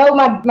day. I know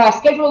my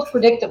schedule is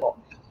predictable.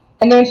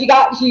 And then she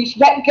kept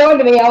going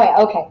to me, and I went,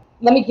 okay,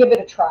 let me give it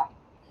a try.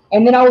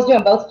 And then I was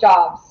doing both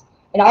jobs.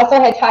 And I also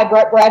had Ty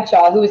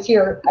Bradshaw, who was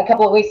here a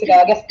couple of weeks ago,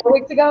 I guess 4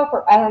 weeks ago,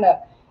 I don't know.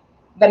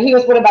 But he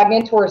was one of my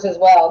mentors as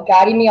well,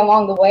 guiding me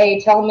along the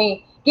way, telling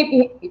me,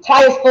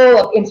 Ty is full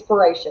of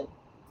inspiration,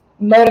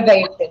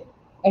 motivation.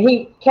 And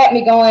he kept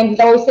me going. He's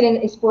always sending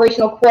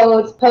inspirational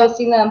quotes,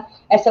 posting them.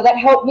 And so that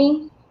helped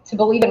me to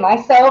believe in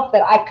myself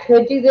that I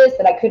could do this,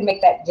 that I could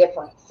make that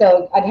difference.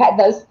 So I've had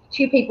those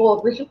two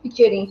people, Richard and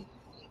Jenny,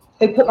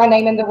 who put my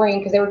name in the ring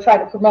because they were trying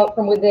to promote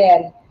from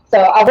within. So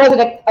I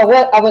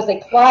was a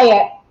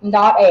client,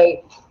 not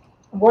a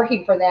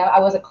working for them. I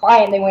was a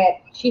client. They went,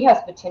 she has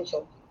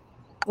potential.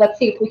 Let's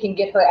see if we can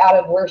get her out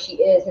of where she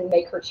is and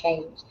make her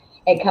change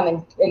and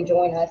come and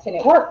join us. And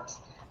it worked.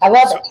 I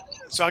love it.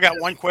 So I got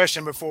one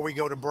question before we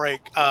go to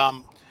break.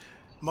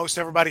 Most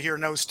everybody here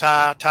knows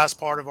Ty. Ty's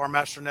part of our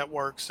Master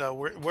Network. So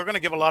we're going to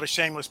give a lot of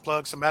shameless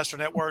plugs to Master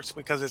Networks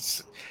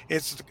because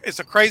it's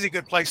a crazy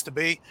good place to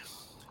be.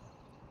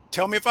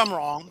 Tell me if I'm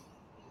wrong.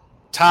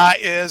 Ty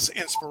is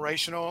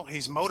inspirational.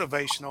 He's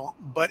motivational,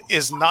 but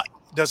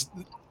does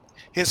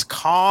his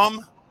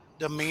calm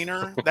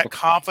demeanor, that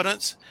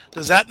confidence,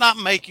 does that not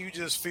make you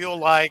just feel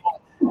like,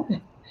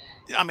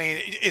 I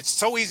mean, it's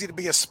so easy to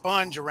be a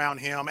sponge around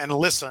him and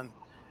listen,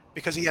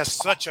 because he has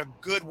such a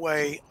good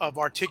way of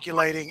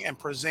articulating and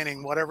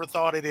presenting whatever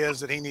thought it is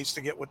that he needs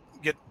to get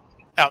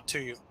out to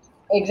you.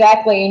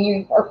 Exactly, and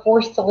you are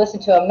forced to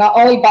listen to him not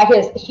only by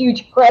his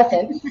huge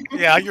presence.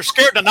 Yeah, you're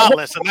scared to not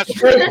listen. That's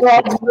true.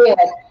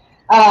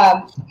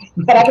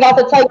 But I can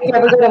also tell you, if you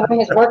ever go to one of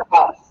his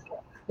workouts,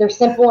 they're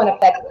simple and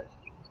effective.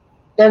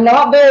 They're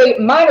not very,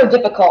 mine are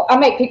difficult. I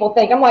make people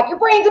think, I'm like, your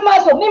brain's a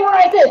muscle,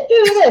 memorize this,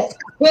 do this.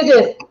 His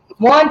is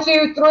 1,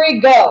 2, 3,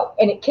 go.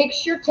 And it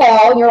kicks your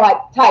tail, and you're like,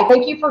 Ty,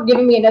 thank you for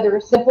giving me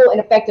another simple and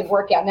effective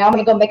workout. Now I'm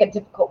going to go make a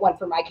difficult one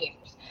for my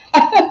campers.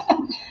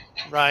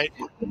 Right.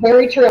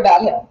 Very true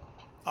about him.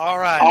 All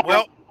right.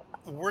 Well,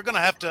 we're going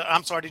to have to,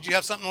 I'm sorry, did you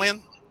have something,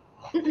 Lynn?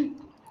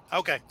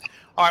 Okay.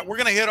 All right. We're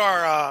going to hit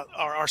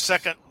our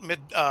second mid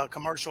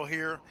commercial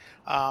here.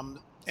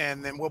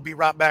 And then we'll be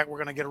right back. We're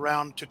going to get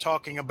around to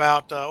talking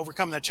about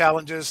overcoming the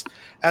challenges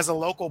as a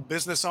local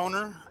business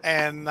owner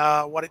and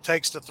what it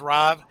takes to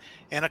thrive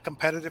in a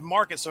competitive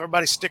market. So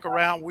everybody stick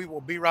around. We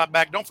will be right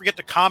back. Don't forget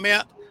to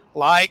comment,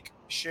 like,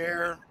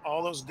 share,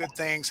 all those good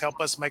things. Help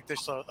us make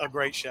this a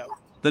great show.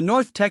 The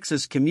North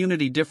Texas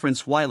Community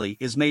Difference-Wylie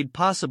is made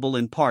possible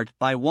in part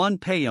by Juan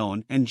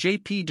Payon and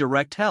JP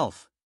Direct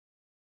Health.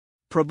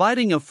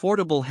 Providing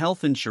affordable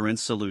health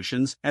insurance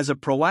solutions as a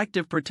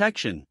proactive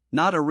protection,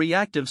 not a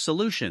reactive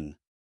solution.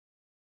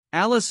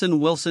 Allison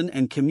Wilson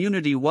and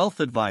Community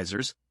Wealth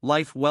Advisors,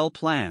 Life Well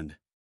Planned.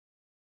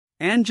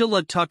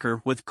 Angela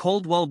Tucker with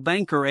Coldwell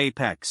Banker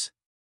Apex.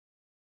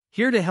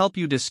 Here to help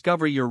you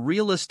discover your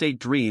real estate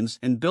dreams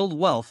and build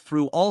wealth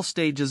through all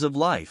stages of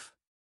life.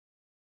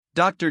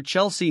 Dr.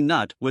 Chelsea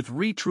Nutt with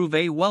Retrouve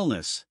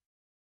Wellness.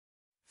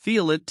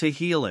 Feel it to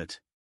heal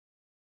it.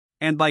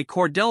 And by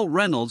Cordell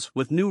Reynolds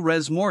with New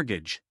Res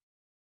Mortgage.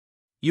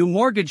 Your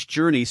mortgage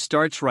journey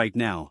starts right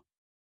now.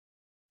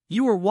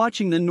 You are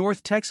watching the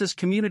North Texas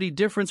Community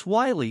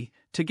Difference-Wylie.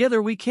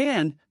 Together we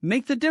can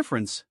make the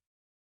difference.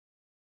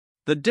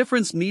 The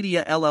Difference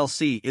Media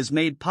LLC is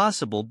made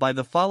possible by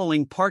the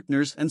following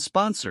partners and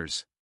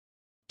sponsors.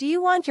 Do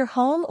you want your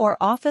home or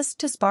office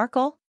to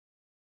sparkle?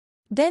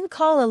 Then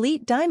call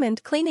Elite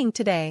Diamond Cleaning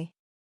today.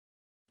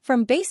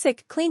 From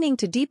basic cleaning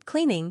to deep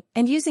cleaning,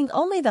 and using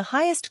only the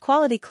highest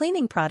quality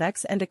cleaning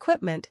products and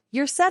equipment,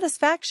 your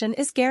satisfaction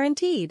is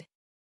guaranteed.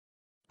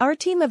 Our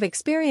team of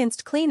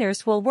experienced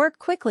cleaners will work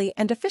quickly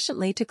and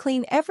efficiently to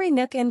clean every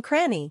nook and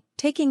cranny,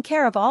 taking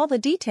care of all the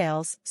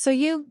details so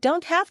you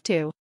don't have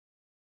to.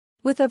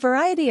 With a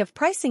variety of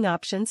pricing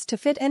options to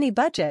fit any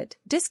budget,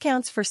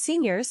 discounts for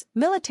seniors,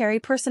 military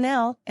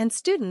personnel, and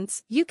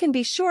students, you can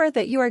be sure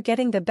that you are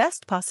getting the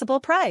best possible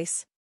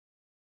price.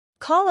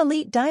 Call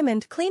Elite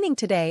Diamond Cleaning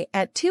today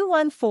at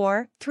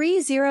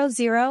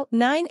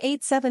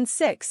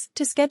 214-300-9876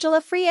 to schedule a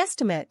free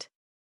estimate.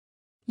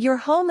 Your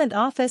home and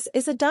office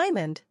is a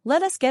diamond,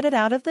 let us get it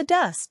out of the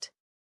dust.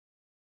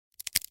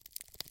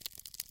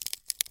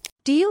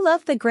 Do you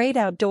love the great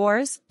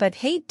outdoors but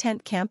hate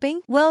tent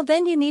camping? Well,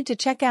 then you need to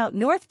check out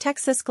North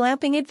Texas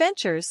Glamping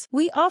Adventures.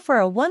 We offer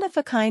a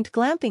one-of-a-kind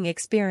glamping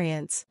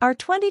experience. Our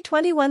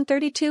 2021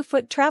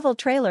 32-foot travel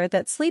trailer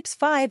that sleeps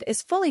 5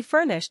 is fully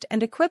furnished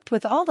and equipped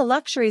with all the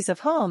luxuries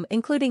of home,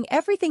 including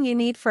everything you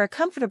need for a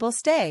comfortable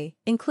stay,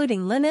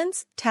 including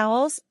linens,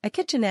 towels, a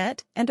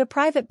kitchenette, and a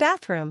private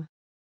bathroom.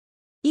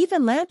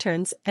 Even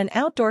lanterns, an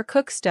outdoor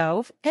cook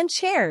stove, and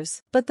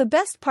chairs. But the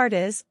best part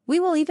is, we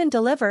will even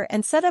deliver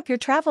and set up your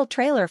travel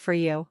trailer for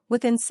you,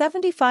 within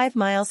 75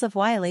 miles of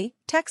Wylie,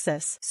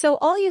 Texas. So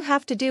all you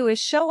have to do is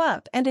show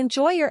up and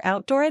enjoy your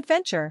outdoor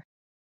adventure.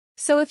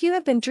 So if you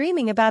have been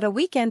dreaming about a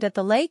weekend at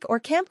the lake or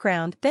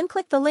campground, then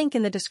click the link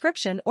in the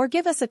description or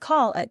give us a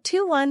call at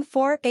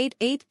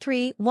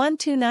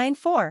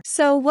 214-883-1294.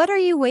 So what are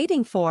you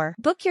waiting for?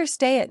 Book your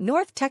stay at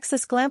North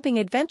Texas Glamping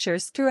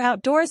Adventures through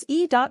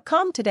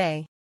OutdoorsE.com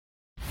today.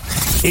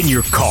 In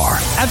your car,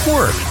 at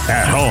work,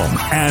 at home,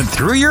 and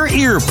through your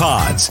ear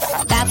pods.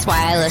 That's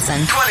why I listen.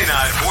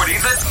 2940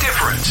 The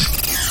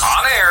Difference.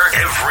 On air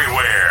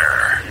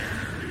everywhere.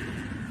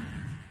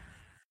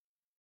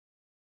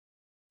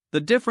 The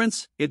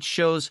Difference, its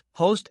show's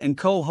host and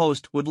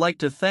co-host would like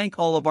to thank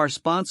all of our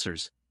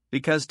sponsors,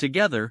 because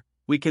together,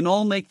 we can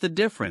all make the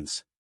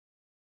difference.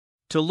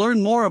 To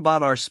learn more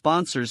about our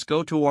sponsors,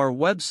 go to our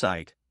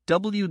website,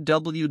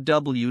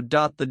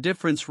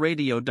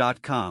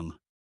 www.thedifferenceradio.com.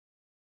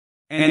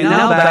 And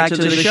now back to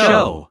the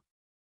show.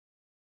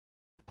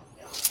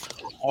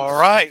 All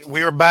right,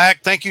 we are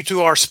back. Thank you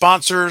to our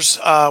sponsors.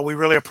 We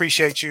really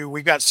appreciate you.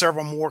 We've got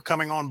several more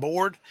coming on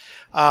board.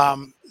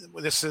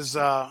 This is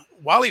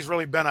Wylie's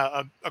really been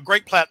a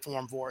great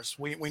platform for us.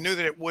 We knew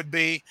that it would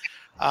be.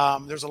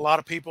 There's a lot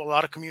of people, a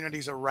lot of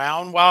communities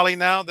around Wylie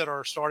now that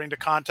are starting to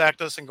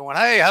contact us and going,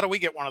 "Hey, how do we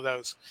get one of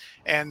those?"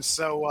 And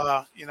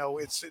so,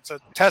 it's a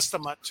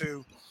testament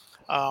to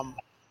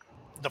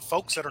the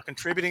folks that are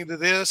contributing to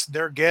this,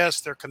 their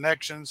guests, their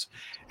connections.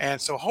 And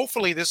so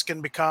hopefully this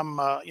can become,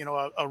 a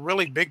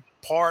really big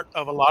part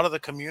of a lot of the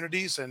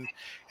communities, and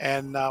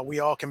we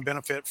all can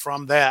benefit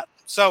from that.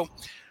 So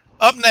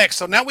up next,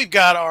 so now we've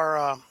got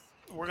our,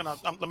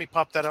 let me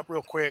pop that up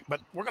real quick,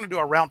 but we're going to do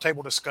a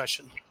roundtable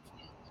discussion.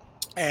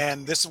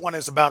 And this one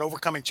is about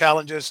overcoming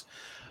challenges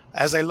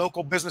as a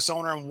local business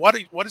owner, and what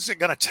is it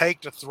going to take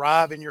to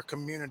thrive in your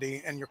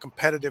community and your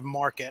competitive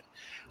market.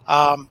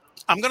 I'm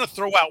going to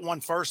throw out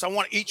one first. I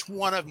want each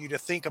one of you to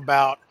think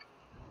about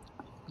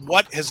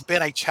what has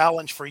been a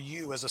challenge for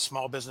you as a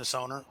small business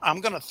owner. I'm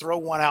going to throw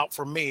one out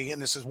for me,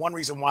 and this is one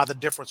reason why the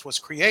difference was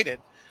created.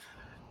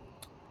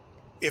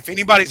 If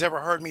anybody's ever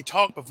heard me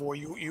talk before,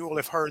 you will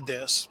have heard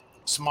this.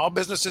 Small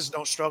businesses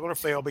don't struggle or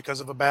fail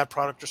because of a bad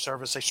product or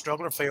service. They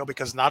struggle or fail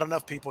because not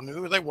enough people knew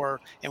who they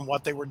were and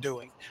what they were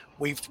doing.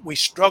 We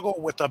struggle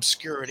with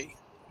obscurity.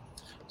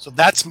 So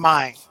that's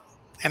mine.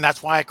 And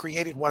that's why I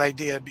created what I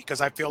did, because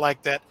I feel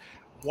like that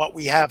what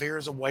we have here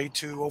is a way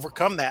to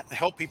overcome that and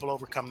help people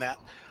overcome that.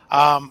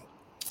 Um,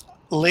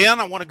 Lynn,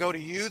 I want to go to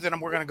you. Then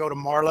we're going to go to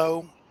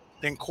Marlo,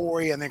 then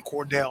Corey, and then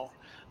Cordell.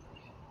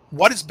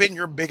 What has been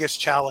your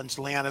biggest challenge,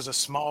 Lynn, as a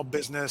small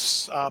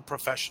business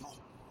professional?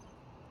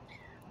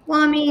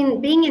 Well, I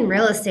mean, being in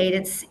real estate,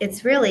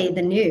 it's really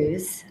the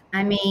news.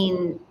 I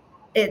mean,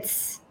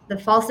 it's the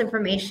false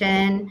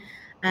information,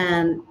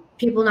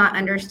 people not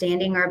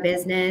understanding our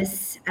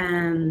business,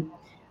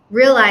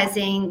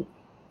 realizing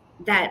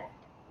that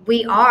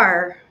we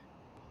are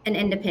an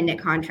independent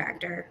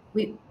contractor.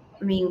 I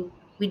mean,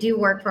 we do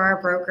work for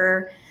our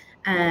broker.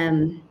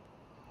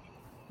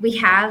 We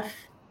have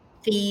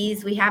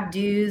fees, we have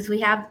dues,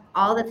 we have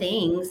all the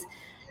things,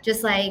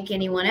 just like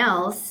anyone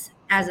else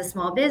as a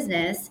small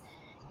business.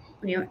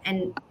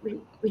 And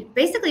we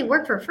basically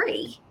work for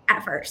free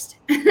at first.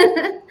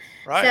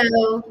 Right.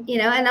 So,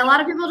 and a lot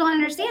of people don't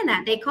understand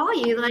that. They call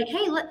you like,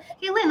 hey,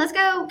 Lynn, let's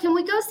go. Can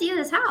we go see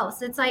this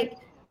house? It's like,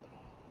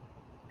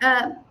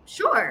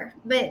 sure,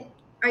 but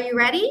are you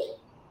ready?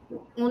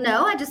 Well,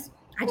 no, I just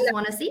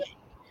want to see it.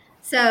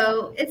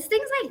 So it's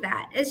things like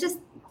that. It's just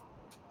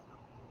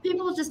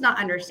people just not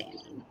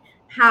understanding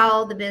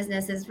how the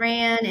business is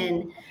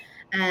ran,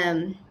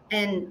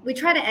 and we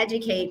try to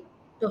educate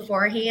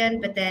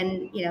beforehand, but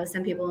then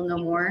some people know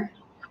more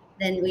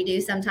than we do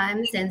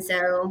sometimes, and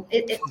so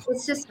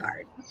it's just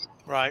hard.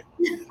 Right.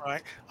 Well,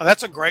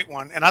 that's a great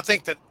one, and I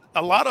think that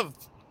a lot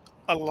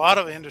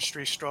of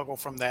industries struggle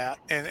from that,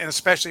 and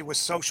especially with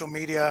social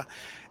media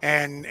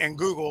and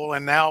Google,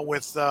 and now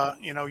with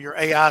your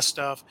AI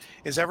stuff,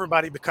 is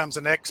everybody becomes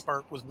an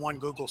expert with one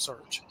Google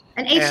search.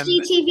 An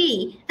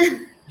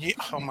HGTV. Yeah,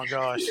 oh my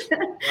gosh.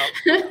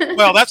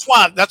 Well, that's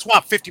why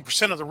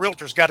 50% of the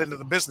realtors got into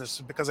the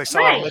business, because they saw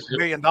Right. $1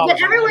 million. But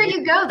everywhere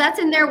you go, that's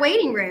in their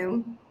waiting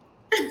room.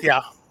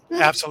 Yeah,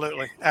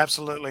 absolutely.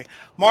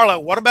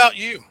 Marlo, what about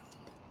you?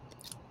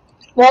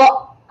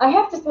 Well,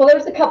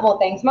 there's a couple of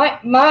things.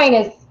 Mine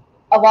is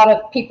a lot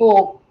of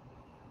people.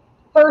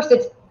 First,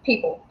 it's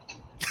people.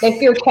 They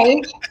fear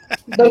change.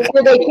 They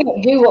fear they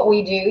can't do what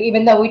we do,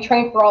 even though we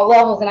train for all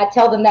levels. And I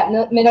tell them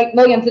that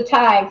millions of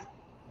times.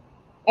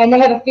 And they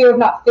have a fear of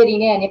not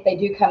fitting in if they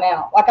do come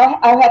out. Like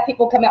I'll have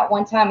people come out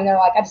one time and they're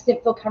like, I just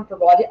didn't feel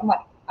comfortable. I'm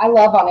like, I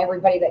love on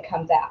everybody that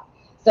comes out.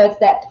 So it's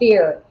that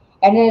fear.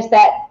 And then it's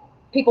that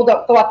people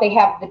don't feel like they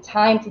have the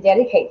time to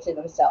dedicate to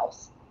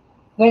themselves.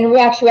 When in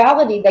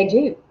actuality, they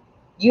do.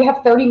 You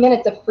have 30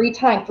 minutes of free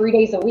time 3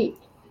 days a week.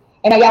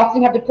 And I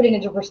often have to put it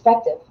into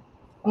perspective.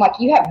 I'm like,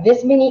 you have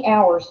this many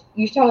hours.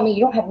 You're telling me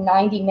you don't have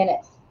 90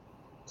 minutes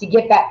to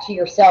get back to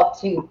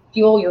yourself, to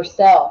fuel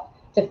yourself,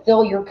 to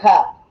fill your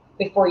cup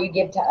before you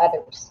give to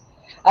others.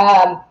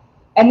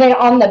 And then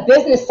on the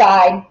business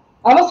side,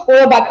 I'm almost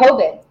spoiled by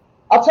COVID.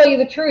 I'll tell you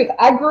the truth.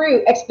 I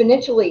grew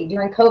exponentially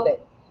during COVID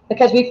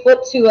because we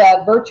flipped to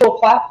a virtual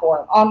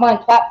platform, online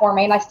platform,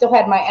 and I still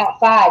had my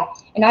outside.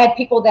 And I had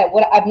people that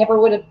I never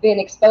would have been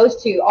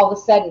exposed to all of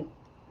a sudden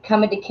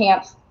coming to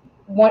camps,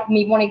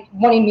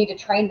 wanting me to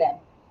train them.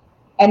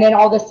 And then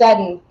all of a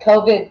sudden,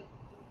 COVID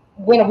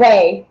went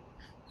away.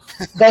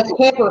 Those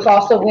campers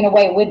also went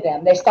away with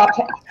them. They stopped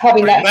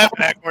having that. Laughing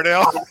at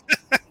Cordell.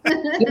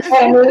 You know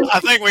what I mean? I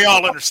think we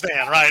all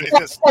understand, right? It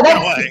just went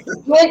away.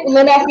 When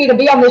Lynn asked me to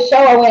be on this show,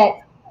 I went,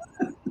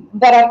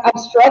 but I'm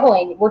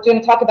struggling. We're going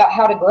to talk about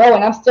how to grow,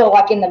 and I'm still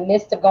like in the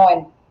midst of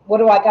going, what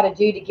do I got to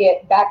do to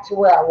get back to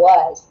where I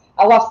was?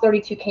 I lost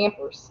 32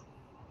 campers.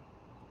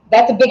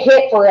 That's a big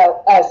hit for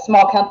a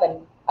small company.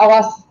 I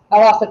lost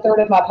a third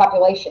of my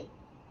population.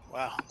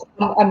 Wow.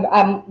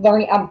 I'm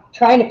learning. I'm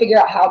trying to figure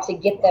out how to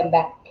get them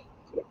back.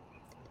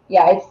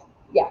 Yeah,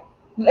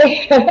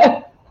 They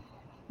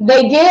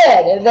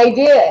did.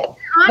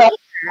 But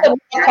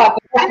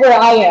that's where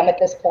I am at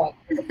this point.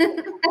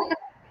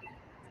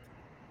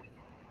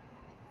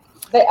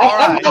 But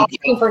I'm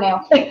looking for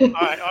now. All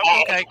right.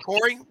 Okay,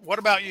 Corey, what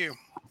about you?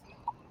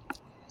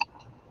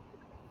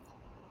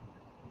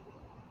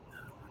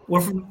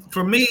 Well,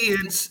 for me,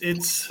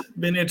 it's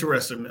been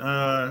interesting.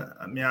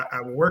 I mean,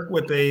 I work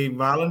with a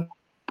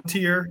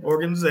volunteer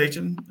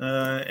organization,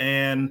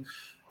 and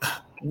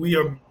we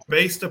are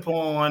based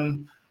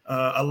upon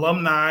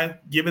alumni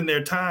giving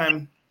their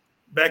time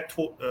back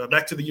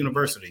to the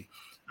university.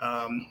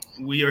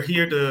 We are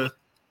here to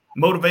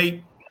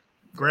motivate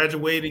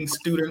graduating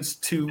students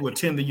to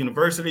attend the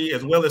university,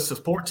 as well as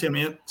support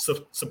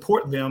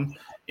them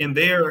in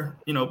their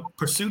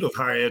pursuit of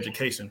higher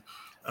education.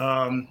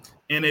 And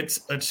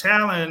it's a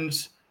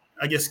challenge,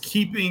 I guess,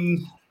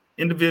 keeping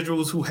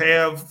individuals who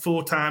have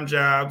full-time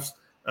jobs,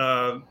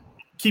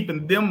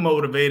 keeping them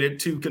motivated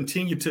to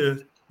continue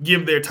to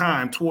give their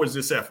time towards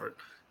this effort.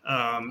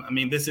 I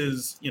mean, this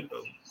is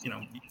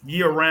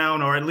year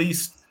round, or at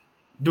least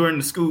during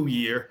the school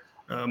year,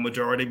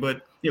 majority.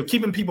 But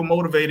keeping people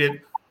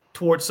motivated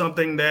towards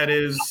something that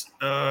is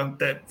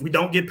that we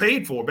don't get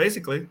paid for,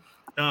 basically.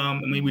 I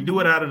mean, we do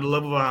it out of the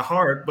love of our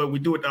heart, but we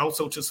do it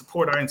also to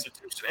support our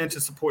institution and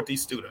to support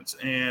these students.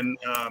 And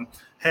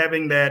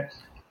having that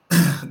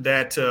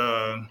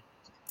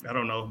I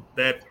don't know,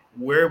 that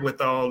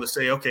wherewithal to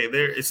say, okay,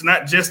 it's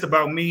not just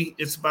about me;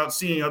 it's about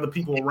seeing other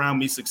people around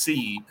me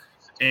succeed,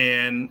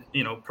 and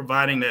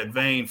providing that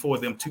vein for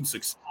them to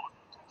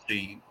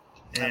succeed.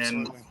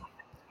 Absolutely.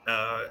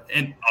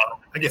 And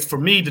I guess for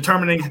me,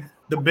 determining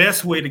the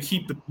best way to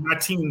keep my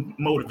team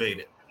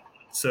motivated.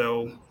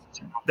 So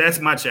that's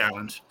my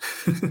challenge.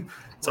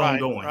 It's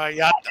ongoing. Right.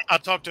 Yeah, I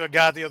talked to a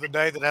guy the other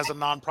day that has a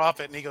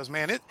nonprofit, and he goes,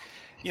 "Man,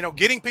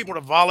 getting people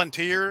to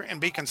volunteer and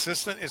be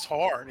consistent is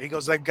hard." He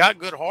goes, "They've got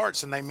good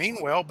hearts and they mean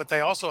well, but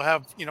they also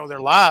have,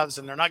 their lives,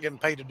 and they're not getting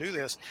paid to do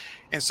this."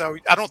 And so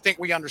I don't think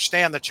we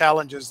understand the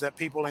challenges that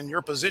people in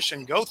your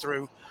position go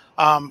through,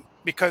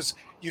 because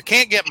you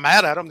can't get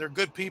mad at them. They're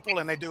good people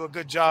and they do a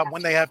good job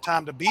when they have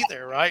time to be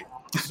there, right?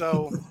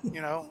 So,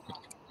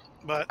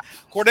 But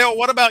Cordell,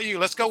 what about you?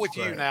 Let's go with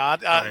you Right. now.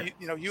 Right.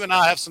 You and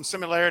I have some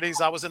similarities.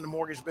 I was in the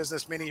mortgage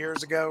business many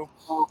years ago.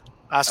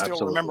 I still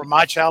Absolutely. remember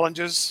my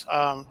challenges.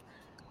 I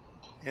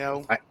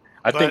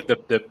but think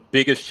the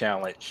biggest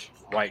challenge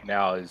right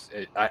now is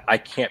I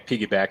can't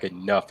piggyback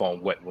enough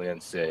on what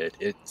Lynn said.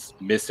 It's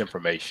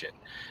misinformation.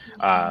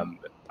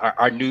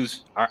 Our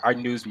news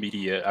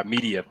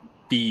media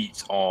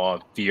feeds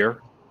on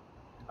fear.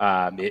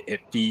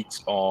 It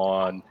feeds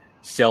on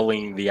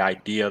selling the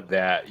idea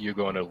that you're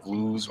going to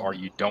lose or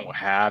you don't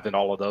have, and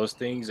all of those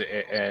things.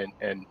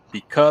 And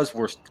because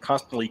we're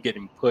constantly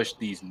getting pushed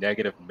these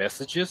negative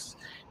messages,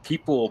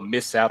 people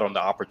miss out on the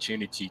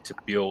opportunity to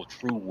build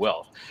true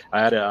wealth.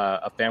 I had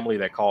a family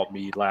that called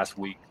me last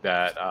week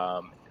that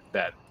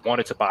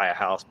wanted to buy a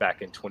house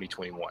back in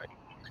 2021.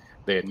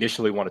 They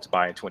initially wanted to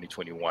buy in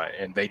 2021,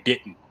 and they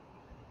didn't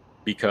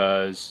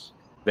because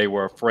they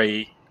were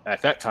afraid at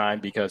that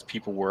time because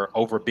people were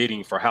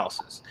overbidding for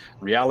houses.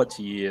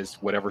 Reality is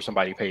whatever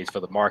somebody pays for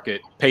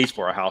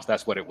a house,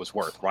 that's what it was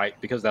worth, right?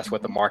 Because that's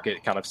what the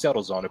market kind of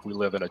settles on if we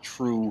live in a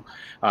true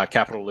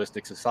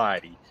capitalistic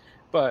society.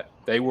 But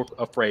they were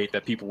afraid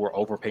that people were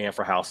overpaying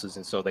for houses,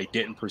 and so they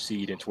didn't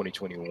proceed in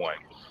 2021.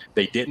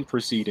 They didn't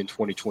proceed in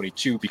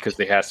 2022 because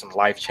they had some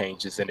life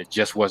changes and it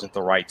just wasn't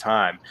the right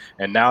time.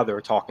 And now they're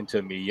talking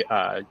to me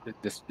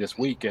this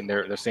week, and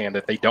they're saying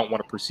that they don't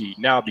want to proceed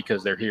now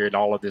because they're hearing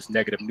all of this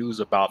negative news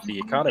about the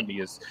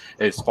economy is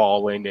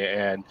falling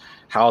and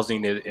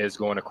housing is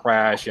going to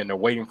crash, and they're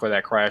waiting for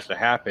that crash to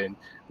happen.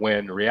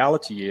 When the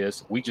reality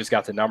is, we just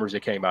got the numbers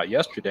that came out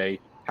yesterday.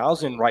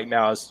 Housing right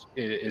now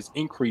is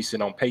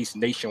increasing on pace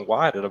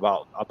nationwide at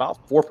about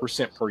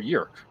 4% per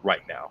year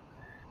right now.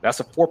 That's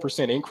a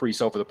 4%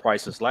 increase over the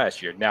prices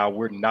last year. Now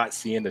we're not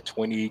seeing the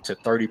 20 to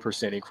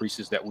 30%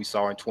 increases that we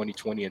saw in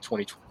 2020 and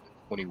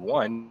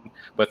 2021,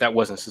 but that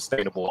wasn't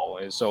sustainable.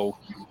 And so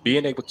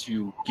being able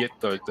to get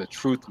the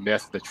true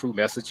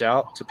message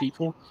out to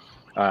people,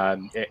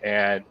 and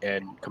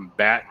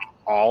combat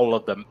all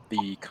of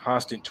the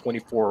constant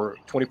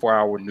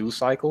 24-hour news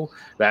cycle,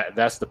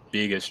 that's the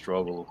biggest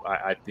struggle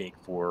I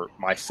think for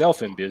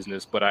myself in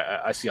business, but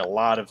I see a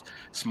lot of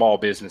small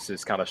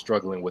businesses kind of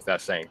struggling with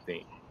that same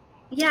thing.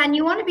 Yeah, and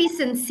you want to be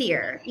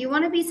sincere.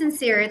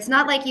 It's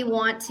not like you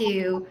want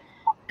to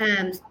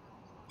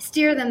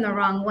steer them the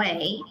wrong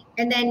way.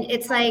 And then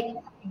it's like,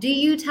 do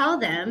you tell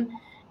them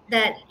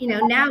that,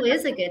 now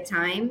is a good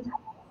time?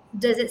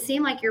 Does it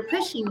seem like you're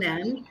pushing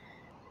them?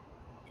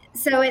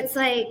 So it's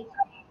like,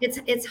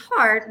 it's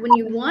hard when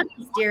you want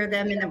to steer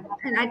them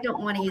and I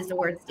don't want to use the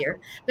word steer,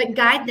 but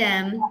guide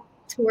them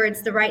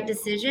towards the right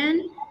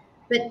decision,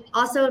 but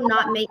also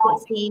not make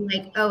it seem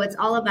like, oh, it's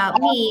all about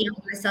me, I'm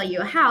going to sell you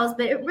a house.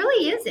 But it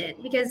really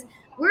isn't, because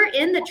we're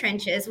in the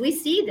trenches. We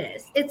see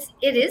this. It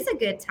is a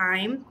good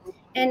time.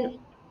 And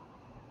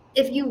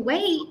if you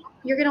wait,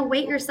 you're going to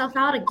wait yourself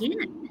out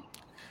again.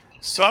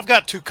 So I've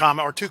got two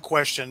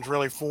questions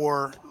really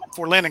for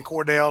Lynn and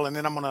Cordell, and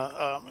then I'm going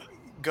to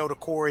go to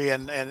Corey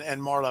and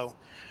Marlo.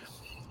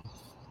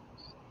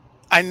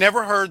 I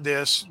never heard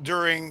this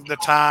during the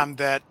time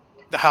that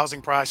the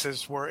housing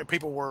prices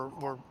people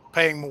were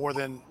paying more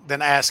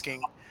than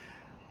asking.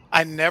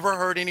 I never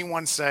heard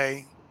anyone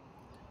say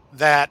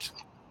that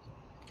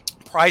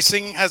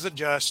pricing has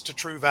adjusted to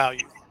true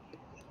value.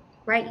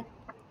 Right.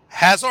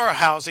 Has our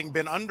housing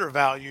been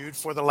undervalued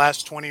for the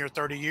last 20 or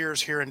 30 years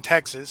here in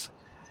Texas?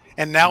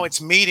 And now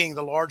it's meeting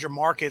the larger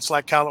markets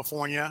like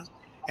California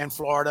and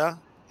Florida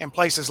and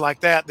places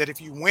like that, that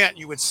if you went,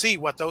 you would see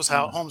what those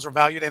homes are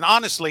valued. And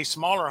honestly,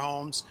 smaller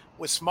homes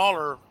with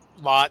smaller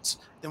lots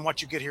than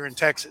what you get here in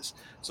Texas.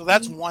 So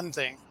that's one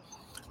thing.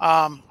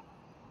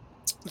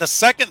 The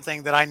second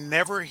thing that I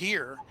never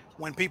hear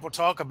when people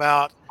talk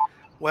about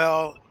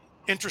well,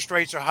 interest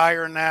rates are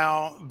higher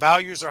now,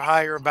 values are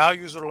higher,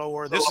 values are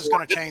lower, this is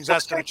going to change,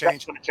 that's going to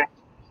change.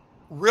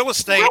 Real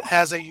estate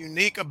has a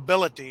unique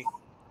ability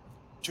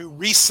to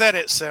reset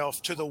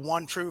itself to the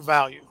one true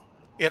value.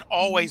 It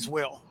always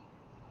will.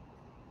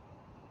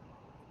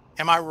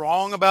 Am I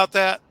wrong about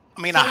that?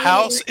 I mean, a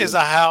house is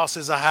a house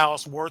is a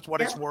house, worth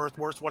what it's worth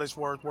what it's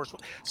worth.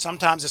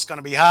 Sometimes it's going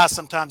to be high,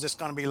 sometimes it's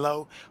going to be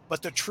low,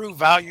 but the true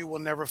value will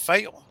never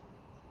fail.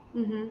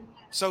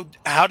 So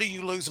how do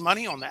you lose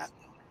money on that?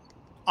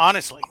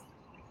 Honestly.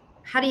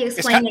 How do you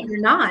explain that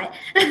you're not?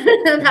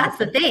 That's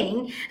the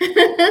thing.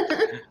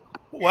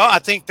 Well, I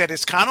think that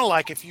it's kind of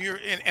like if you're,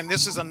 and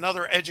this is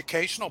another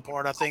educational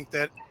part. I think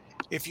that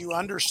if you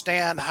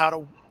understand how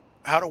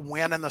to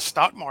win in the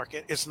stock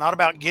market, it's not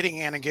about getting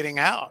in and getting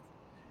out.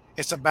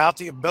 It's about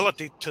the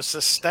ability to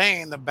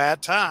sustain the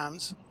bad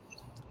times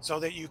so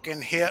that you can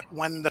hit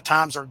when the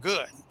times are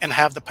good and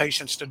have the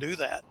patience to do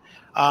that.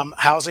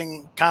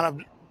 Housing kind of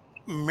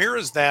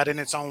mirrors that in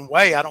its own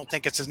way. I don't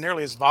think it's as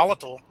nearly as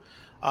volatile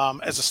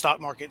as the stock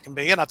market can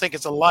be. And I think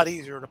it's a lot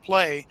easier to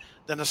play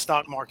than the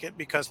stock market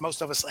because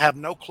most of us have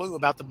no clue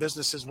about the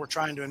businesses we're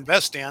trying to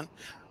invest in,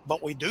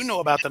 but we do know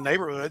about the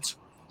neighborhoods.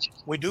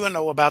 We do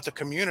know about the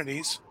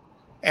communities,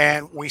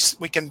 and we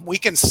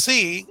can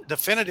see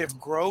definitive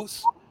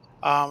growth,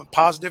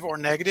 positive or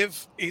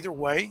negative, either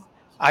way.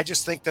 I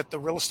just think that the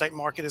real estate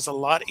market is a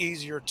lot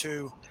easier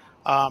to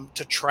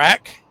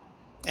track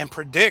and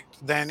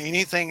predict than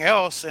anything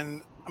else.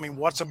 And I mean,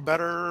 what's a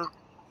better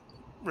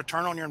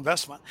return on your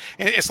investment?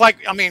 And it's like,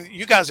 I mean,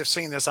 you guys have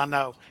seen this. I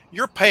know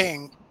you're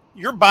buying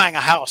a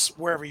house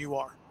wherever you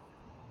are,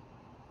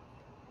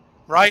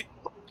 right?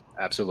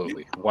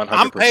 Absolutely. 100%.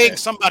 I'm paying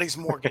somebody's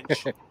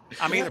mortgage.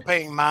 I'm either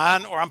paying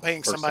mine or I'm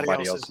paying somebody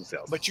else's.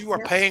 But you are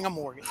paying a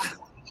mortgage.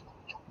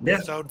 Yeah.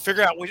 So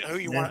figure out who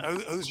you want,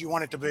 whose you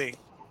want it to be.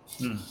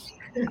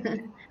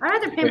 I'd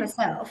rather pay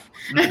myself.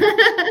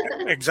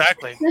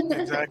 Exactly.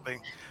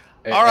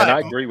 And, All right. and I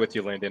agree with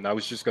you, Lyndon. I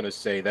was just going to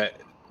say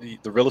that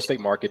the real estate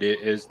market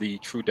is the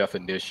true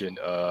definition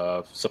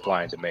of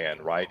supply and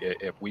demand, right?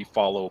 If we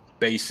follow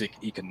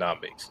basic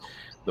economics,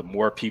 the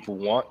more people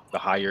want, the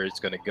higher it's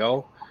going to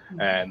go.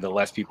 And the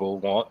less people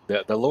want,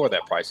 the lower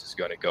that price is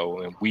going to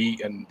go. And we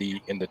in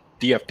the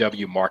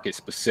DFW market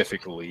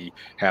specifically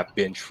have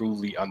been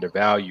truly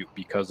undervalued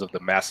because of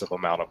the massive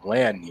amount of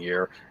land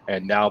here.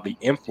 And now the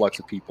influx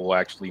of people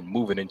actually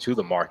moving into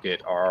the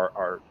market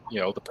are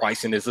the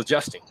pricing is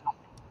adjusting.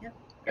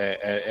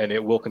 And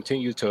it will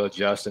continue to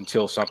adjust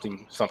until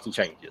something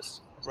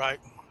changes. Right.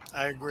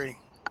 I agree.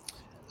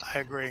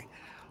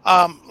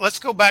 Let's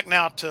go back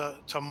now to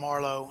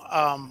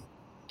Marlo.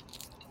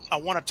 I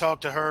want to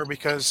talk to her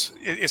because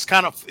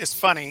it's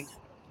funny.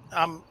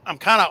 I'm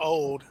kind of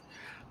old.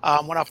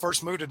 When I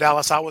first moved to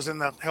Dallas, I was in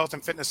the health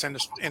and fitness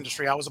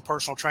industry. I was a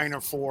personal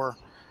trainer for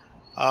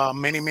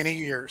many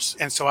years,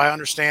 and so I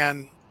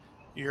understand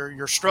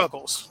your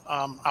struggles.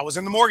 I was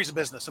in the mortgage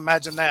business.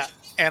 Imagine that.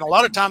 And a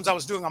lot of times I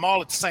was doing them all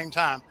at the same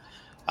time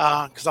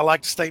because I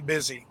like to stay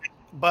busy.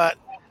 But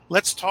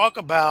let's talk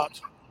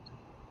about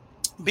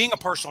being a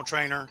personal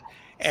trainer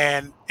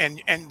and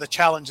the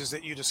challenges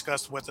that you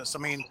discussed with us. I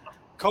mean,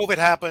 COVID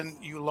happened,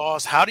 you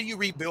lost. How do you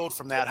rebuild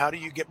from that? How do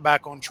you get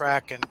back on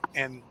track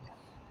and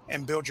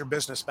build your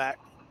business back?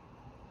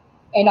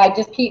 And I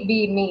just keep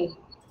being me.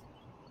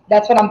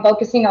 That's what I'm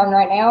focusing on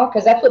right now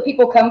because that's what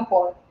people come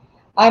for.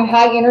 I'm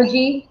high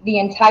energy the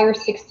entire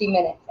 60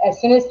 minutes. As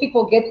soon as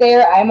people get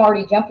there, I'm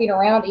already jumping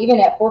around, even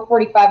at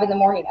 4:45 in the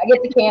morning. I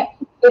get to camp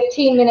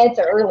 15 minutes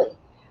early.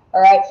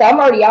 All right, so I'm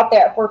already out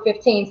there at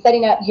 4:15,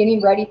 setting up,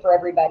 getting ready for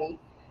everybody.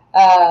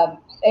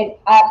 And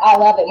I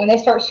love it. When they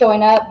start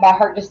showing up, my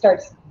heart just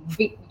starts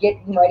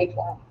getting ready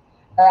for them.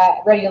 All right,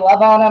 ready to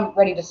love on them,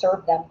 ready to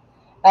serve them.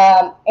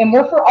 And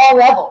we're for all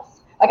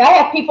levels. Like I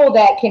have people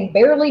that can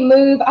barely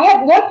move. I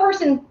have one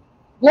person,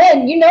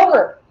 Lynn, you know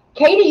her.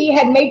 Katie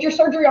had major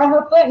surgery on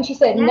her foot, and she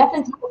said,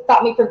 nothing's going to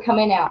stop me from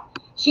coming out.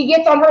 She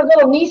gets on her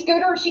little knee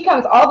scooter. She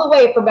comes all the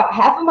way from about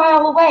half a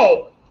mile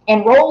away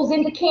and rolls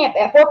into camp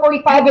at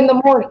 4:45 in the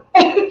morning.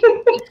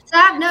 So I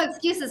have no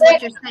excuses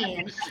what you're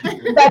saying.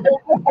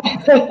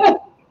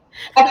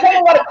 I train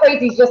a lot of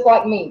crazies just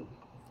like me.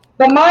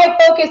 But my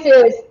focus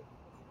is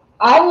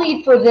I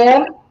lead for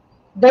them.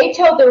 They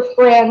tell their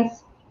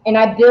friends, and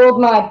I build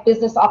my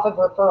business off of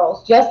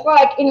referrals. Just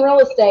like in real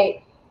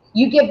estate,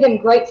 you give them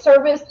great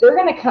service, they're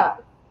going to come.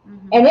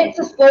 And it's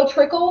a slow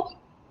trickle,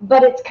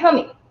 but it's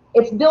coming.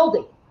 It's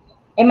building.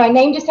 And my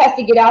name just has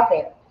to get out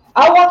there.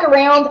 I walk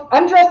around,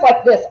 I'm dressed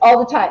like this all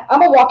the time.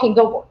 I'm a walking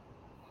billboard.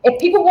 If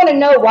people want to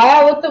know why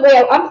I look the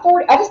way I'm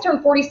 40, I just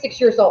turned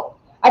 46 years old.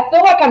 I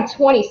feel like I'm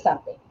 20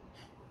 something.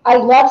 I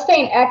love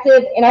staying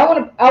active, and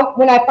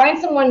when I find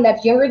someone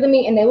that's younger than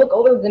me and they look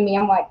older than me,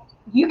 I'm like,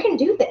 you can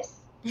do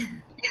this.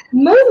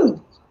 Move.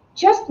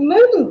 Just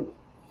move.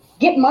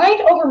 Get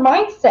mind over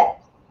mindset.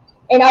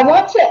 And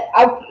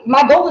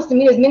my goal is to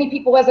meet as many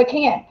people as I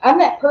can. I'm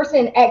that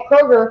person at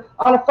Kroger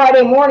on a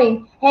Friday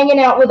morning hanging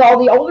out with all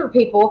the older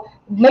people,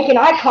 making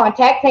eye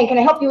contact, saying, can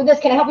I help you with this?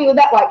 Can I help you with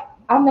that? Like,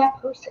 I'm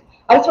that person.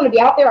 I just want to be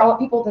out there. I want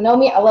people to know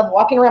me. I love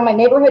walking around my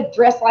neighborhood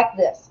dressed like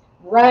this,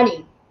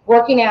 running,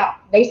 working out.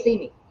 They see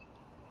me.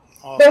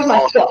 Awesome. There's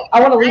my skill. I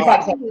want to lead by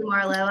I see example. you,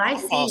 Marlo. I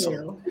see Awesome.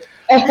 you.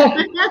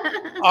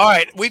 All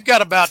right, we've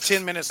got about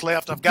 10 minutes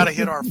left. I've got to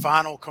hit our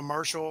final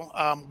commercial.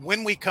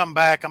 When we come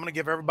back, I'm going to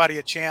give everybody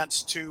a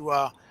chance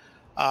to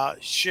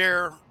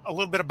share a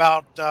little bit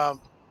about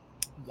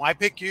why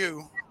pick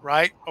you,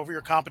 right, over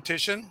your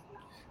competition,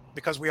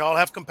 because we all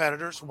have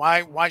competitors.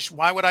 Why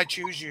would I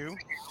choose you?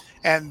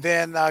 And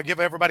then give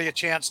everybody a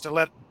chance to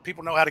let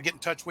people know how to get in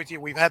touch with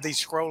you. We've had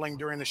these scrolling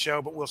during the show,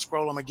 but we'll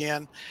scroll them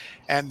again,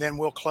 and then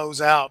we'll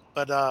close out.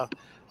 But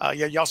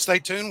yeah, y'all stay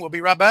tuned. We'll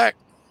be right back.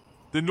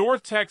 The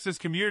North Texas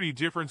Community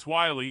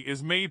Difference-Wylie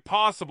is made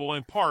possible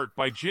in part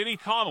by Jenny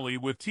Connolly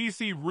with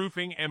TC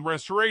Roofing and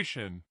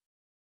Restoration.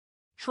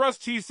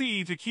 Trust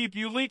TC to keep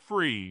you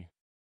leak-free.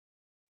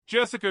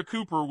 Jessica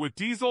Cooper with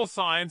Diesel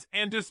Signs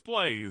and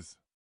Displays.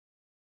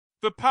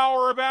 The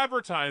Power of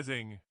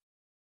Advertising.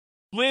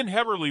 Lynn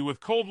Heverly with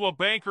Coldwell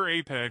Banker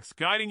Apex,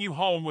 guiding you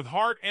home with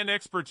heart and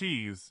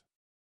expertise.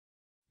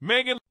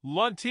 Megan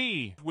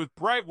Lunty with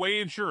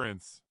Brightway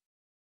Insurance.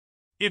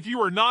 If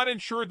you are not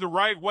insured the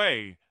right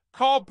way,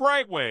 call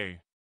Brightway.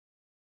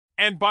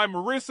 And by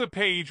Marissa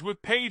Page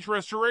with Page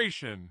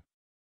Restoration.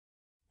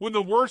 When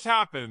the worst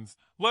happens,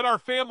 let our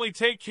family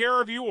take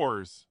care of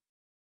yours.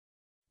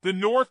 The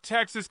North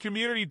Texas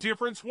Community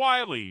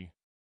Difference-Wylie.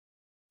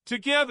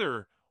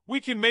 Together, we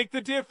can make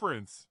the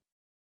difference.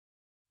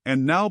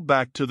 And now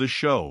back to the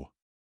show.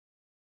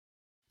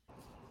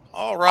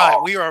 All right,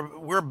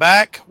 we're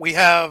back. We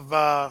have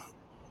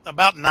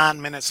about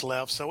 9 minutes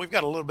left, so we've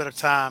got a little bit of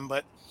time.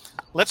 But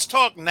let's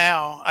talk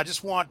now. I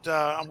just want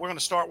we're going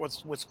to start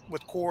with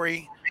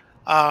Corey.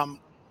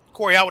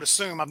 Corey, I would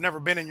assume, I've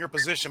never been in your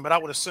position, but I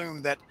would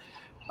assume that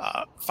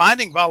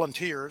finding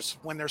volunteers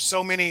when there's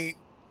so many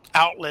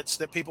outlets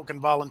that people can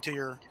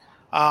volunteer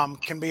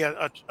can be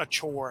a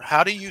chore.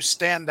 How do you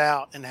stand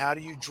out, and how do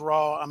you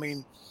draw? I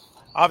mean,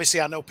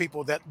 obviously, I know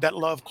people that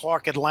love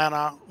Clark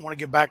Atlanta, want to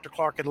give back to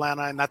Clark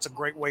Atlanta, and that's a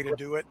great way to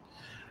do it.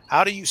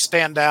 How do you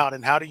stand out,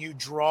 and how do you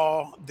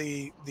draw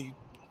the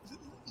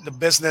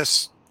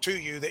business to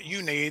you that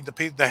you need,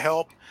 the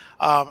help?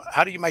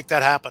 How do you make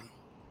that happen?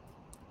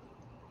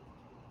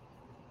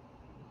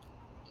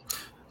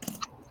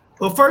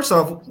 Well, first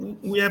off,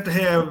 we have to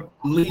have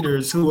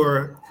leaders who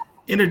are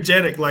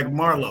energetic like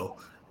Marlo.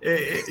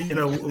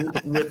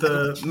 With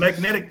a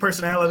magnetic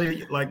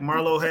personality like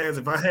Marlo has,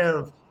 if I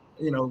have,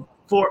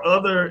 4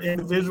 other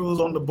individuals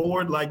on the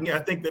board like me, I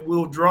think that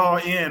we'll draw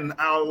in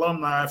our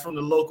alumni from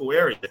the local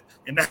area,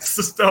 and that's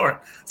the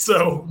start.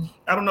 So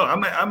I don't know.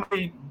 I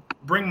may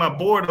bring my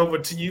board over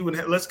to you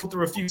and let's go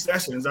through a few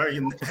sessions.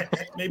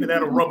 Maybe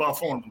that'll rub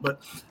off on them.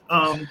 But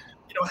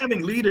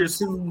having leaders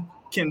who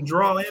can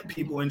draw in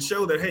people and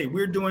show that, hey,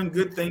 we're doing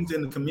good things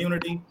in the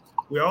community.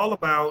 We're all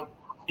about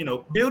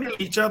building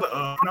each other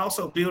up, and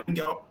also building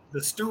up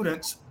the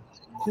students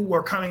who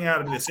are coming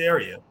out of this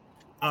area.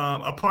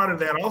 A part of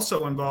that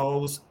also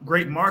involves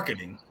great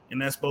marketing,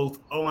 and that's both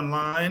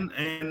online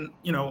and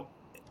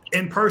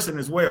in person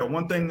as well.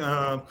 One thing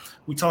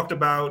we talked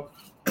about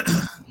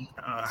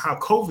how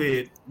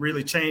COVID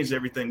really changed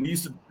everything. We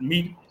used to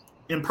meet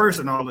in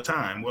person all the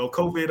time. Well,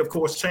 COVID, of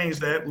course,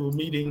 changed that. We were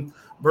meeting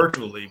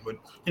virtually, but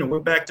we're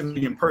back to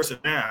meeting in person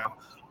now.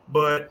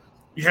 But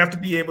you have to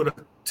be able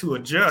to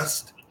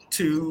adjust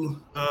to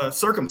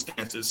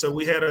circumstances. So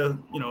we had a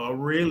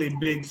really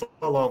big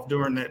fall off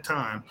during that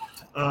time.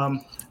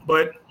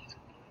 But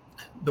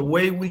the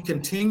way we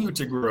continue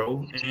to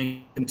grow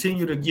and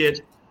continue to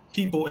get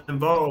people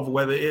involved,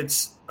 whether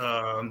it's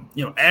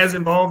as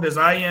involved as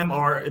I am,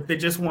 or if they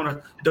just want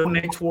to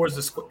donate towards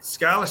the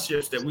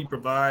scholarships that we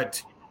provide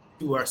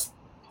to our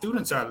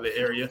students out of the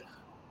area,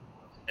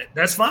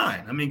 that's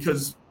fine. I mean,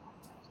 because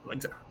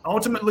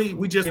ultimately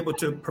we just able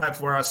to provide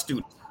for our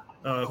students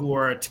who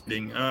are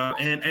attending.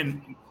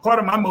 And part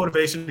of my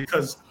motivation,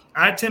 because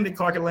I attended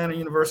Clark Atlanta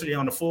University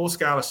on a full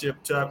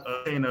scholarship to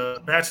obtain a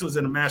bachelor's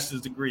and a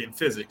master's degree in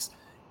physics.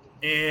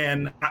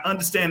 And I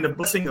understand the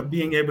blessing of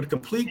being able to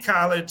complete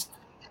college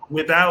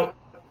without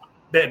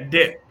that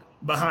debt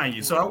behind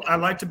you. So I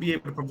like to be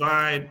able to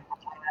provide,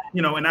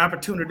 an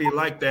opportunity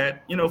like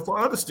that, for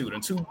other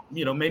students who,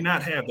 may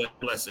not have that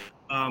blessing.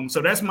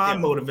 So that's my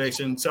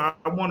motivation. So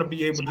I want to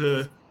be able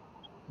to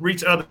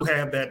reach others who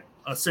have that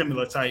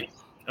similar type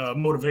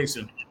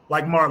motivation,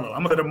 like Marlo.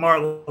 I'm going to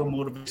Marlo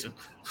motivation.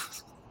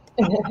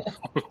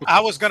 I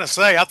was going to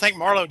say, I think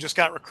Marlo just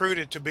got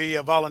recruited to be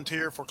a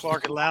volunteer for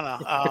Clark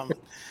Atlanta.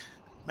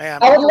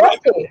 Man, I would love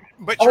to.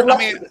 But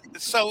to.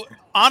 So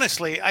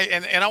honestly,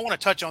 I want to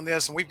touch on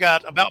this, and we've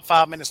got about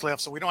 5 minutes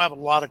left, so we don't have a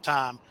lot of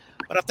time.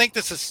 But I think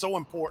this is so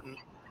important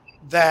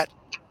that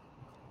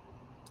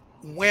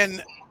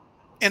when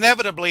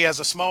inevitably, as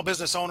a small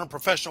business owner,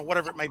 professional,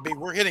 whatever it may be,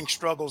 we're hitting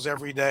struggles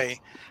every day.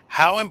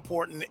 How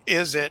important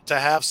is it to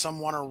have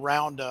someone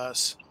around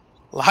us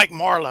like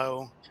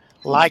Marlo,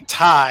 like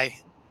Ty,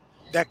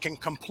 that can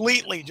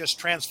completely just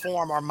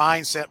transform our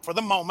mindset for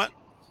the moment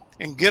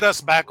and get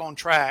us back on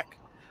track?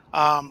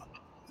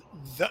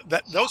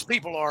 those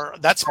people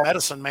that's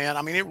medicine, man.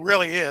 I mean, it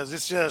really is.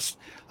 It's just,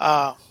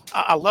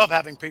 I love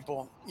having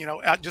people,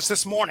 just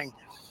this morning,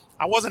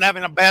 I wasn't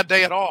having a bad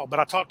day at all,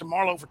 but I talked to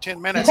Marlo for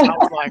 10 minutes and I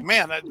was like,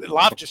 man,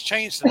 life just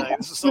changed today.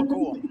 This is so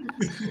cool.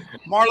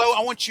 Marlo,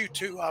 I want you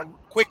to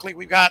quickly,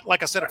 we've got,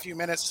 like I said, a few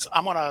minutes.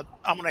 I'm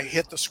gonna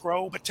hit the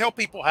scroll, but tell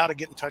people how to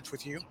get in touch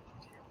with you.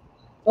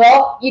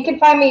 Well, you can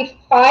find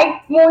me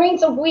 5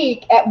 mornings a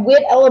week at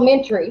Witt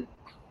Elementary.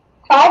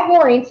 5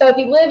 mornings. So if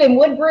you live in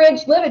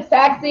Woodbridge, live in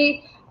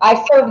Saxe,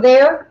 I serve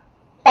there.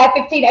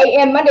 5:15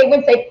 a.m. Monday,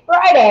 Wednesday,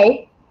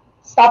 Friday.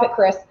 Stop it,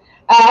 Chris.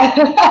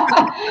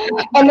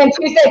 And then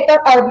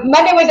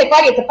Monday, Wednesday,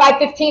 Friday, it's a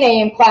 5:15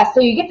 a.m. class, so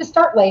you get to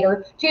start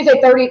later.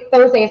 Tuesday,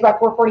 Thursday is about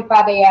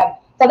 4:45 a.m.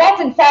 So that's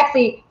in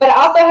Saxe, but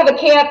I also have a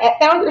camp at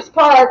Founders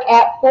Park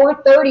at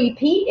 4:30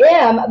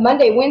 p.m.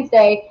 Monday,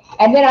 Wednesday,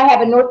 and then I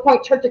have a North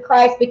Point Church of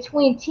Christ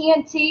between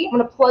TNT. I'm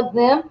going to plug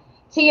them.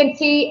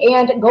 TNT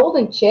and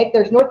Golden Chick.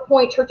 There's North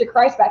Point Church of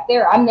Christ back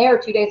there. I'm there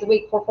 2 days a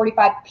week,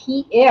 4:45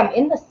 p.m.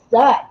 in the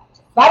sun.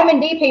 Vitamin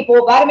D,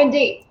 people, vitamin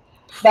D.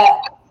 But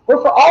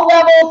we're for all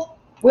levels.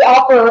 We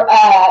offer,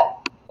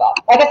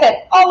 like I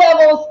said, all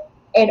levels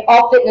and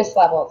all fitness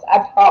levels. I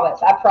promise.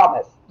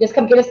 Just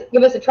come give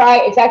us a try.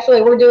 It's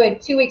actually, we're doing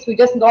 2 weeks. We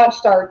just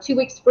launched our 2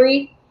 weeks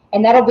free,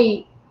 and that'll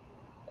be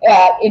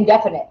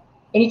indefinite.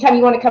 Anytime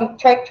you want to come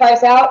try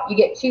us out, you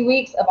get 2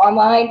 weeks of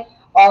online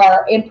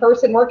or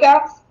in-person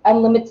workouts,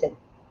 unlimited.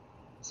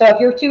 So if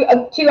you're too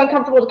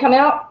uncomfortable to come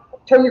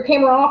out, turn your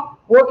camera off,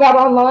 work out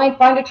online,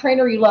 find a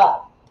trainer you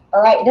love.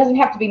 All right, it doesn't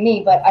have to be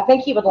me, but I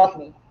think he would love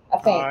me. I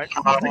think. All right,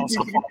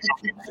 awesome.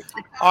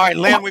 All right,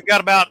 Lynn, we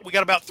got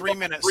about 3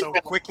 minutes, so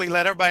quickly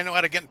let everybody know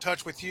how to get in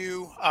touch with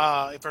you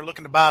if they're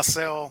looking to buy,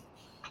 sell,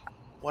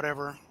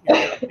 whatever.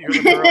 You're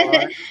the girl,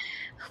 right?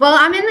 Well,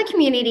 I'm in the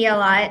community a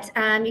lot.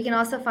 You can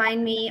also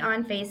find me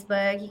on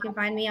Facebook. You can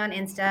find me on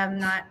Insta. I'm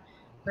not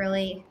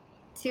really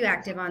too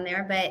active on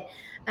there, but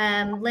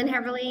Lynn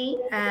Heverly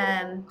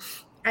at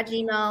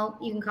Gmail.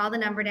 You can call the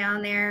number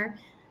down there.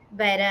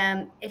 But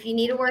if you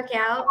need to work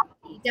out,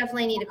 you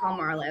definitely need to call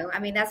Marlo. I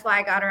mean, that's why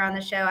I got her on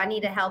the show. I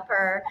need to help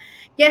her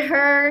get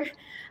her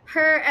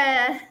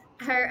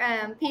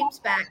peeps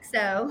back.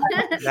 So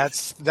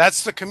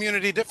that's the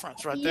community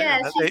difference right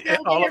there. Yeah,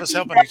 all of us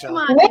helping each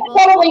other. Nick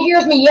probably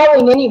hears me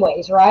yelling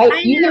anyways, right?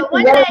 I know.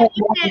 One day I'll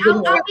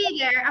be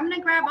there. I'm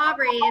gonna grab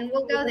Aubrey and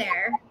we'll go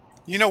there.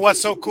 You know what's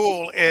so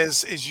cool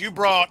is you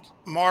brought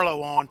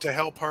Marlo on to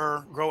help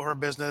her grow her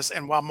business,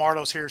 and while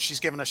Marlo's here, she's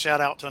giving a shout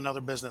out to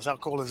another business. How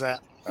cool is that?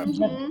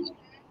 Mm-hmm.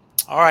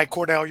 All right,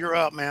 Cordell, you're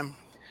up, man.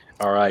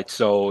 All right,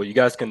 so you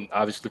guys can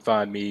obviously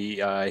find me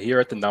here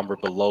at the number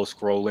below,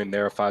 scrolling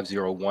there,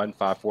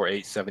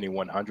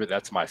 501-548-7100.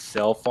 That's my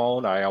cell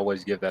phone. I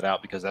always give that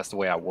out because that's the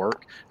way I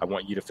work. I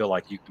want you to feel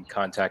like you can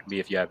contact me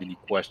if you have any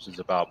questions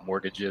about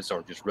mortgages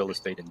or just real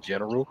estate in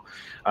general.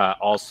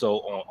 Also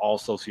on all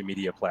social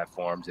media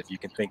platforms, if you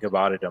can think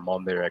about it, I'm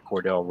on there at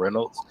Cordell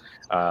Reynolds.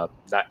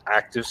 Not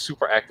active,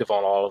 super active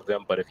on all of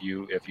them, but if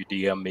you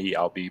DM me,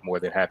 I'll be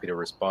more than happy to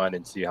respond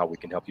and see how we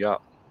can help you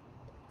out.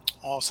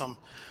 Awesome.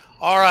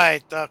 All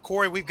right,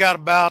 Corey, we've got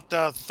about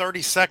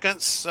 30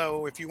 seconds.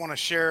 So if you want to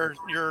share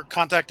your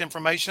contact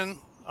information.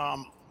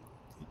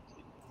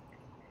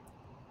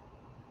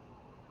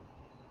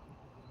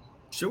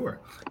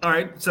 Sure. All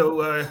right.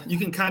 So you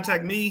can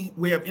contact me.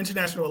 We have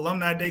International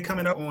Alumni Day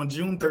coming up on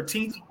June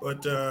 13th.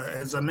 But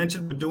as I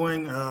mentioned, we're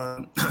doing,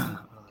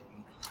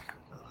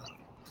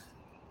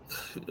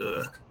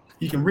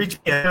 you can reach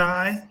me at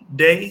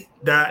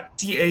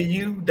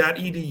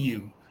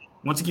alumniday.cau.edu.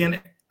 Once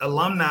again,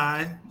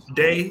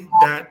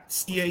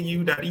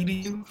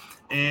 alumniday.cau.edu,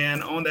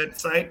 and on that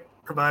site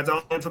provides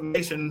all the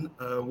information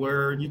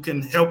where you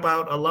can help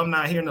out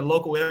alumni here in the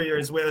local area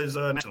as well as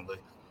nationally.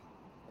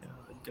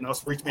 You can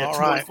also reach me at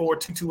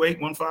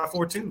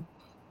 214-228-1542.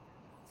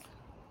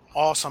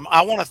 Awesome.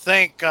 I want to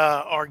thank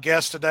our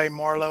guests today,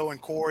 Marlo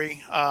and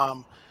Corey.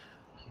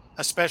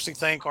 Especially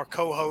thank our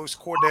co-hosts,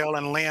 Cordell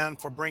and Lynn,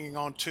 for bringing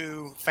on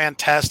two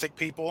fantastic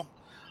people.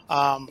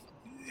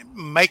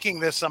 Making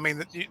this,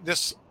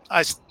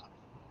 I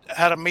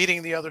had a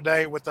meeting the other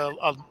day with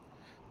a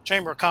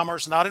Chamber of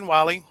Commerce, not in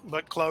Wylie,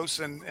 but close,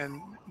 and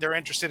they're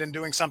interested in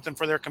doing something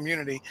for their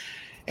community.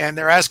 And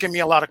they're asking me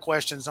a lot of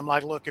questions. I'm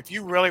like, look, if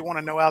you really want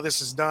to know how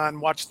this is done,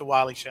 watch the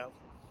Wylie Show.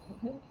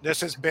 Mm-hmm.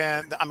 This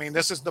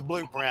is the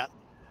blueprint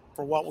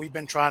for what we've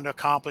been trying to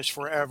accomplish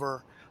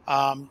forever.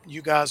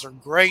 You guys are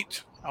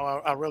great.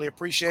 I really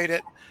appreciate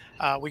it.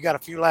 We got a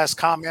few last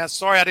comments.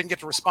 Sorry I didn't get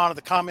to respond to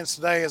the comments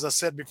today. As I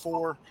said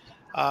before,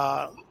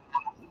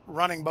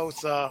 running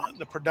both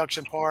the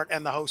production part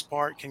and the host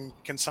part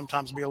can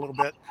sometimes be a little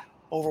bit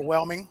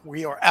overwhelming.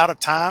 We are out of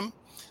time.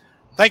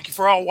 Thank you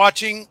for all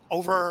watching.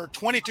 Over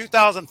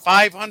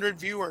 22,500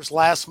 viewers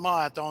last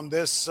month on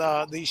these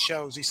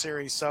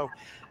series. So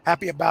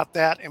happy about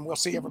that, and we'll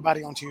see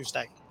everybody on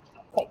Tuesday.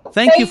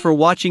 Thank you for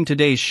watching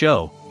today's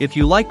show. If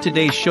you like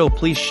today's show,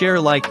 please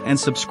share, like, and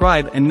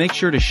subscribe, and make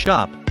sure to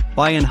shop,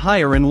 buy, and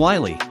hire in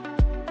Wylie.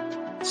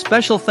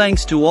 Special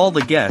thanks to all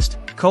the guests,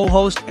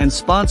 co-host and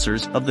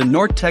sponsors of the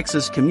North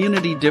Texas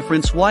Community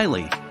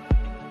Difference-Wylie.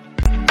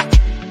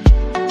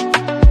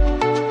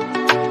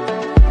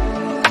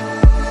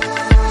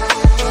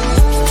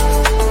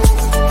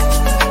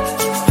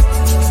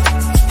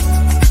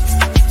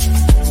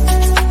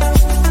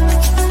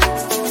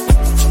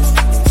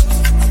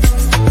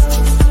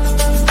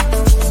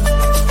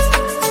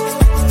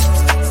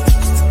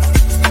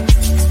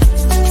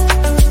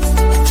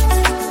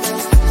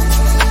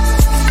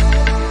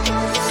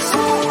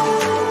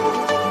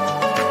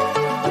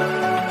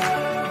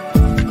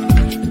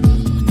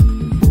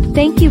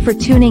 Thank you for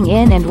tuning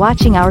in and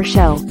watching our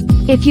show.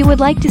 If you would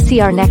like to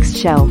see our next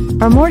show,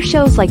 or more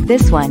shows like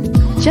this one,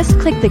 just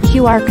click the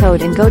QR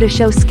code and go to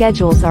show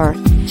schedules, or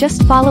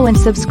just follow and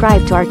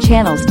subscribe to our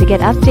channels to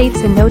get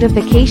updates and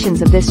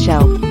notifications of this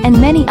show,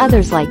 and many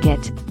others like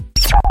it.